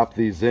can tap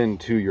these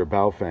into your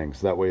Baofeng,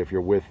 so that way if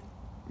you're with,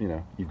 you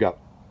know, you've got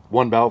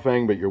one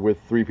Baofeng, but you're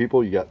with 3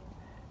 people, you got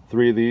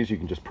 3 of these, you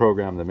can just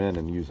program them in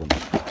and use them.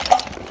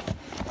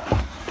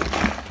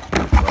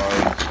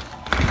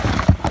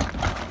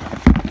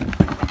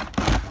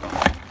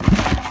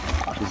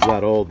 This is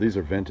that old. These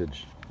are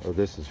vintage. Oh,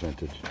 this is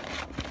vintage.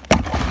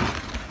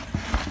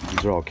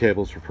 These are all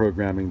cables for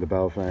programming the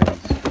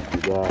Baofengs. Do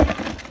that.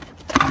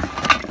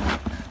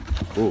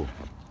 Ooh,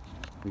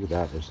 look at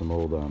that. There's some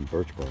old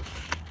birch bark.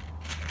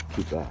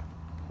 Keep that.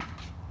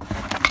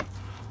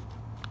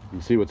 You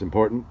see what's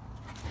important?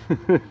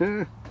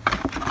 So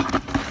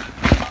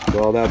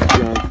all that's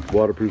junk.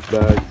 Waterproof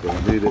bags,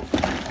 don't need it.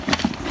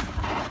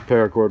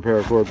 Paracord,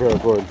 paracord,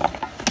 paracord.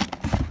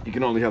 You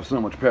can only have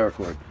so much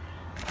paracord.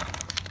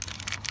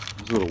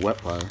 There's a little wet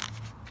fire.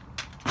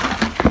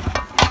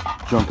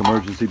 Junk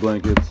emergency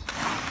blankets.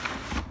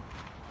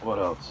 What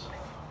else?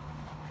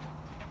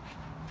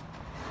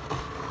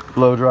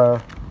 Blow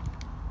dryer.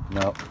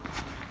 No.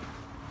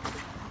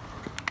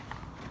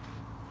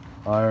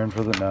 Iron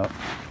for the no.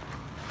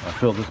 I'll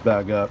fill this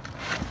bag up.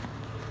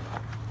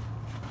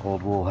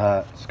 Old wool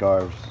hat,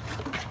 scarves,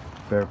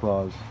 bear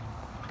claws.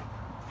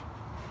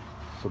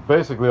 So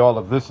basically all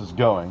of this is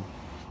going.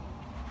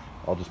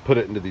 I'll just put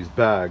it into these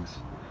bags.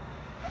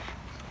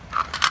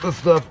 This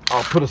stuff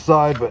I'll put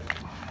aside, but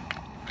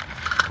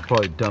I'll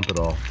probably dump it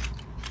all.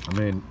 I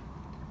mean,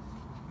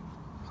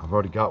 I've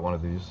already got one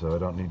of these, so I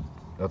don't need,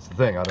 that's the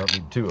thing, I don't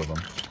need 2 of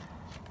them.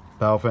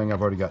 Baofeng,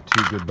 I've already got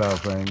 2 good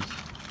Baofengs.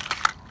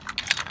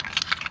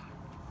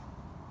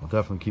 I'll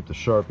definitely keep the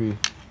Sharpie.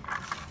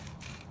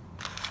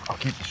 I'll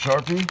keep the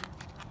Sharpie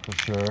for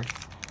sure.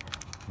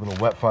 A little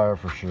wet fire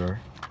for sure.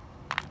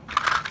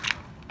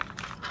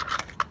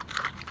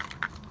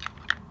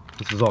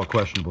 This is all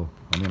questionable.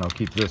 I mean, I'll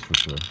keep this for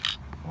sure.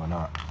 Why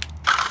not?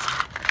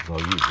 'Cause I'll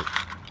use it.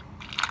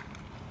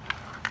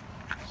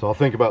 So I'll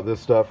think about this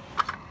stuff.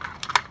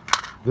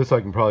 This I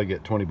can probably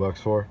get 20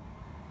 bucks for.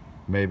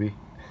 Maybe.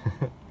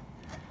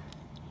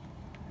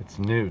 It's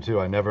new too.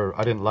 I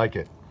didn't like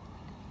it.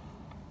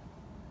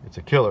 It's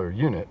a killer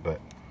unit, but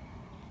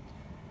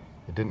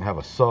it didn't have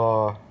a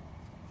saw.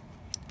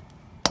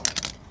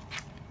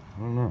 I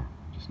don't know.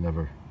 Just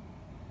never.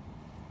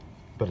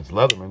 But it's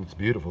Leatherman. It's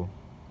beautiful.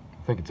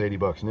 I think it's 80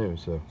 bucks new,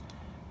 so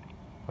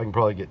I can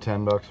probably get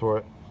 10 bucks for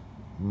it.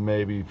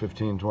 Maybe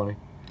 15, 20.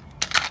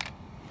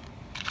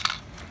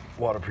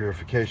 Water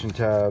purification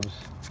tabs.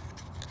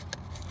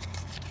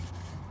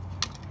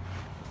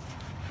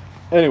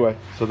 Anyway,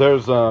 so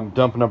there's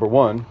dump number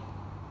 1.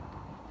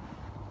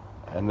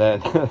 And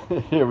then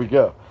here we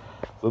go.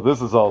 So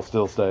this is all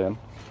still staying.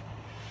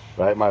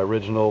 Right, my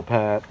original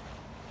pant.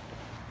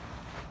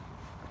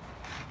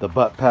 The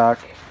butt pack.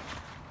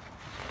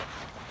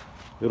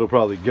 It'll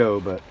probably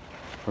go, but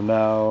for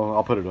now,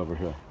 I'll put it over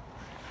here.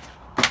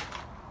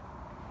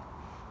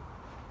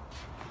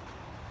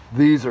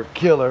 These are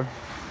killer,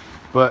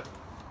 but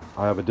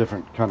I have a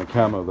different kind of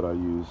camo that I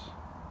use.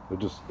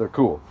 They're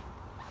cool.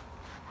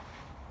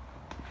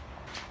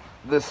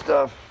 This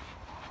stuff.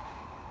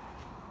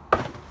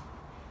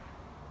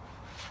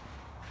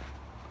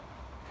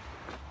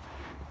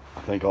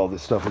 I think all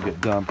this stuff will get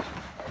dumped.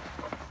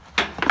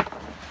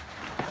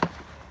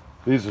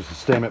 These are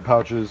sustainment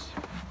pouches.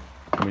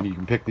 I mean, you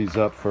can pick these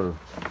up for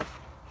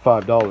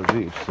 $5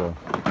 each, so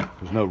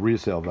there's no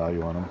resale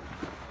value on them.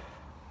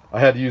 I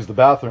had to use the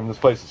bathroom. This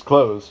place is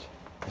closed.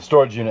 The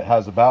storage unit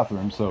has a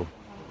bathroom, so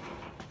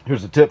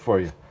here's a tip for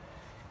you.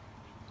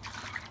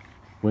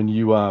 When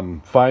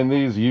you find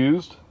these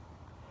used,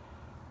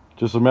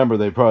 just remember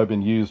they've probably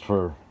been used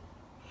for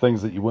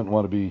things that you wouldn't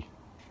want to be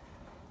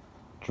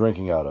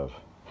drinking out of.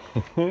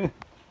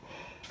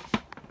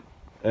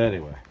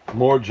 Anyway,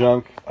 more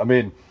junk. I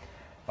mean,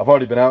 I've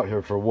already been out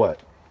here for what?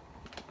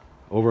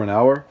 Over an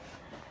hour?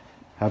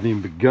 Haven't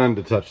even begun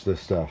to touch this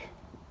stuff.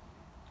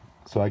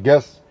 So I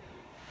guess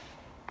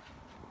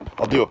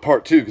I'll do a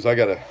part 2 because I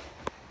gotta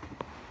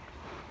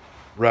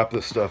wrap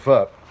this stuff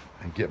up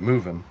and get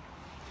moving,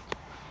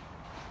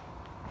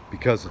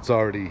 because it's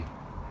the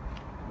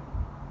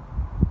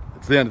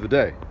end of the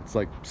day. It's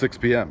like 6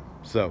 p.m.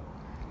 So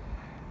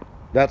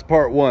that's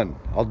part one.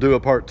 I'll do a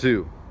part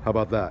two. How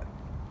about that?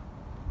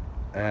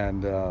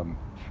 And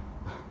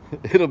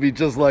it'll be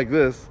just like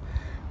this,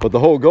 but the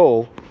whole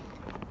goal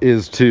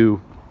is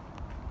to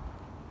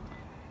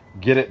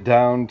get it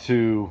down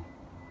to,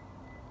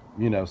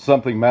 you know,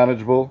 something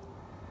manageable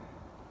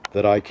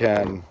that I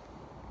can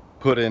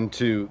put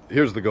into.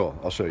 Here's the goal.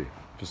 I'll show you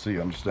just so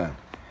you understand.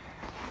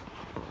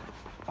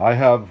 I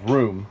have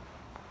room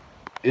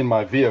in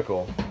my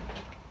vehicle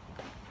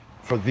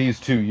for these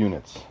two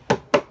units.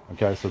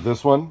 Okay, so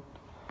this one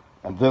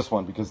and this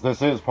one, because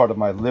this is part of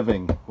my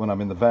living when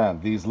I'm in the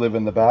van. These live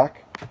in the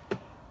back,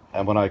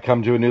 and when I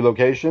come to a new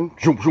location,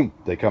 zoom, zoom,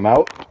 they come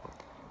out.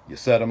 You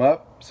set them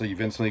up, so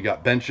you've instantly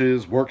got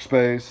benches,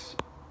 workspace,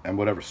 and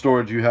whatever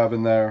storage you have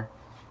in there.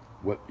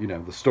 What, you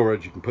know, the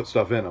storage, you can put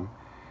stuff in them.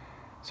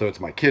 So it's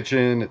my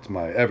kitchen, it's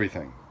my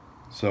everything.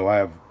 So I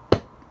have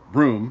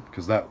room,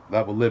 because that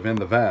will live in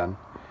the van,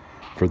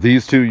 for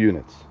these two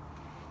units,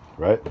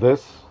 right?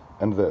 This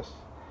and this.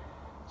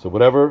 So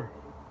whatever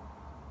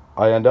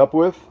I end up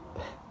with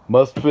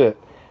must fit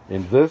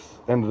in this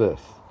and this,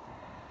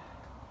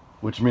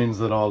 which means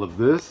that all of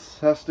this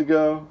has to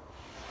go,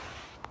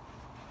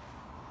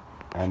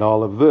 and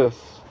all of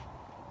this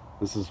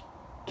is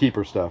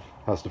keeper stuff,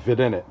 has to fit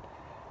in it.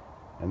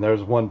 And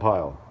there's one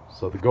pile.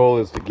 So the goal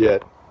is to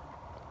get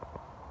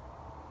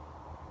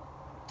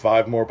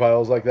 5 more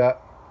piles like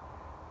that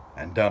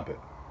and dump it.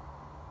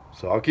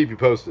 So I'll keep you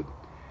posted.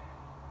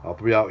 I'll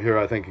be out here,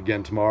 I think,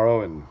 again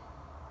tomorrow and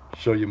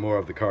show you more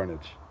of the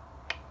carnage.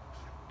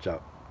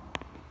 Ciao.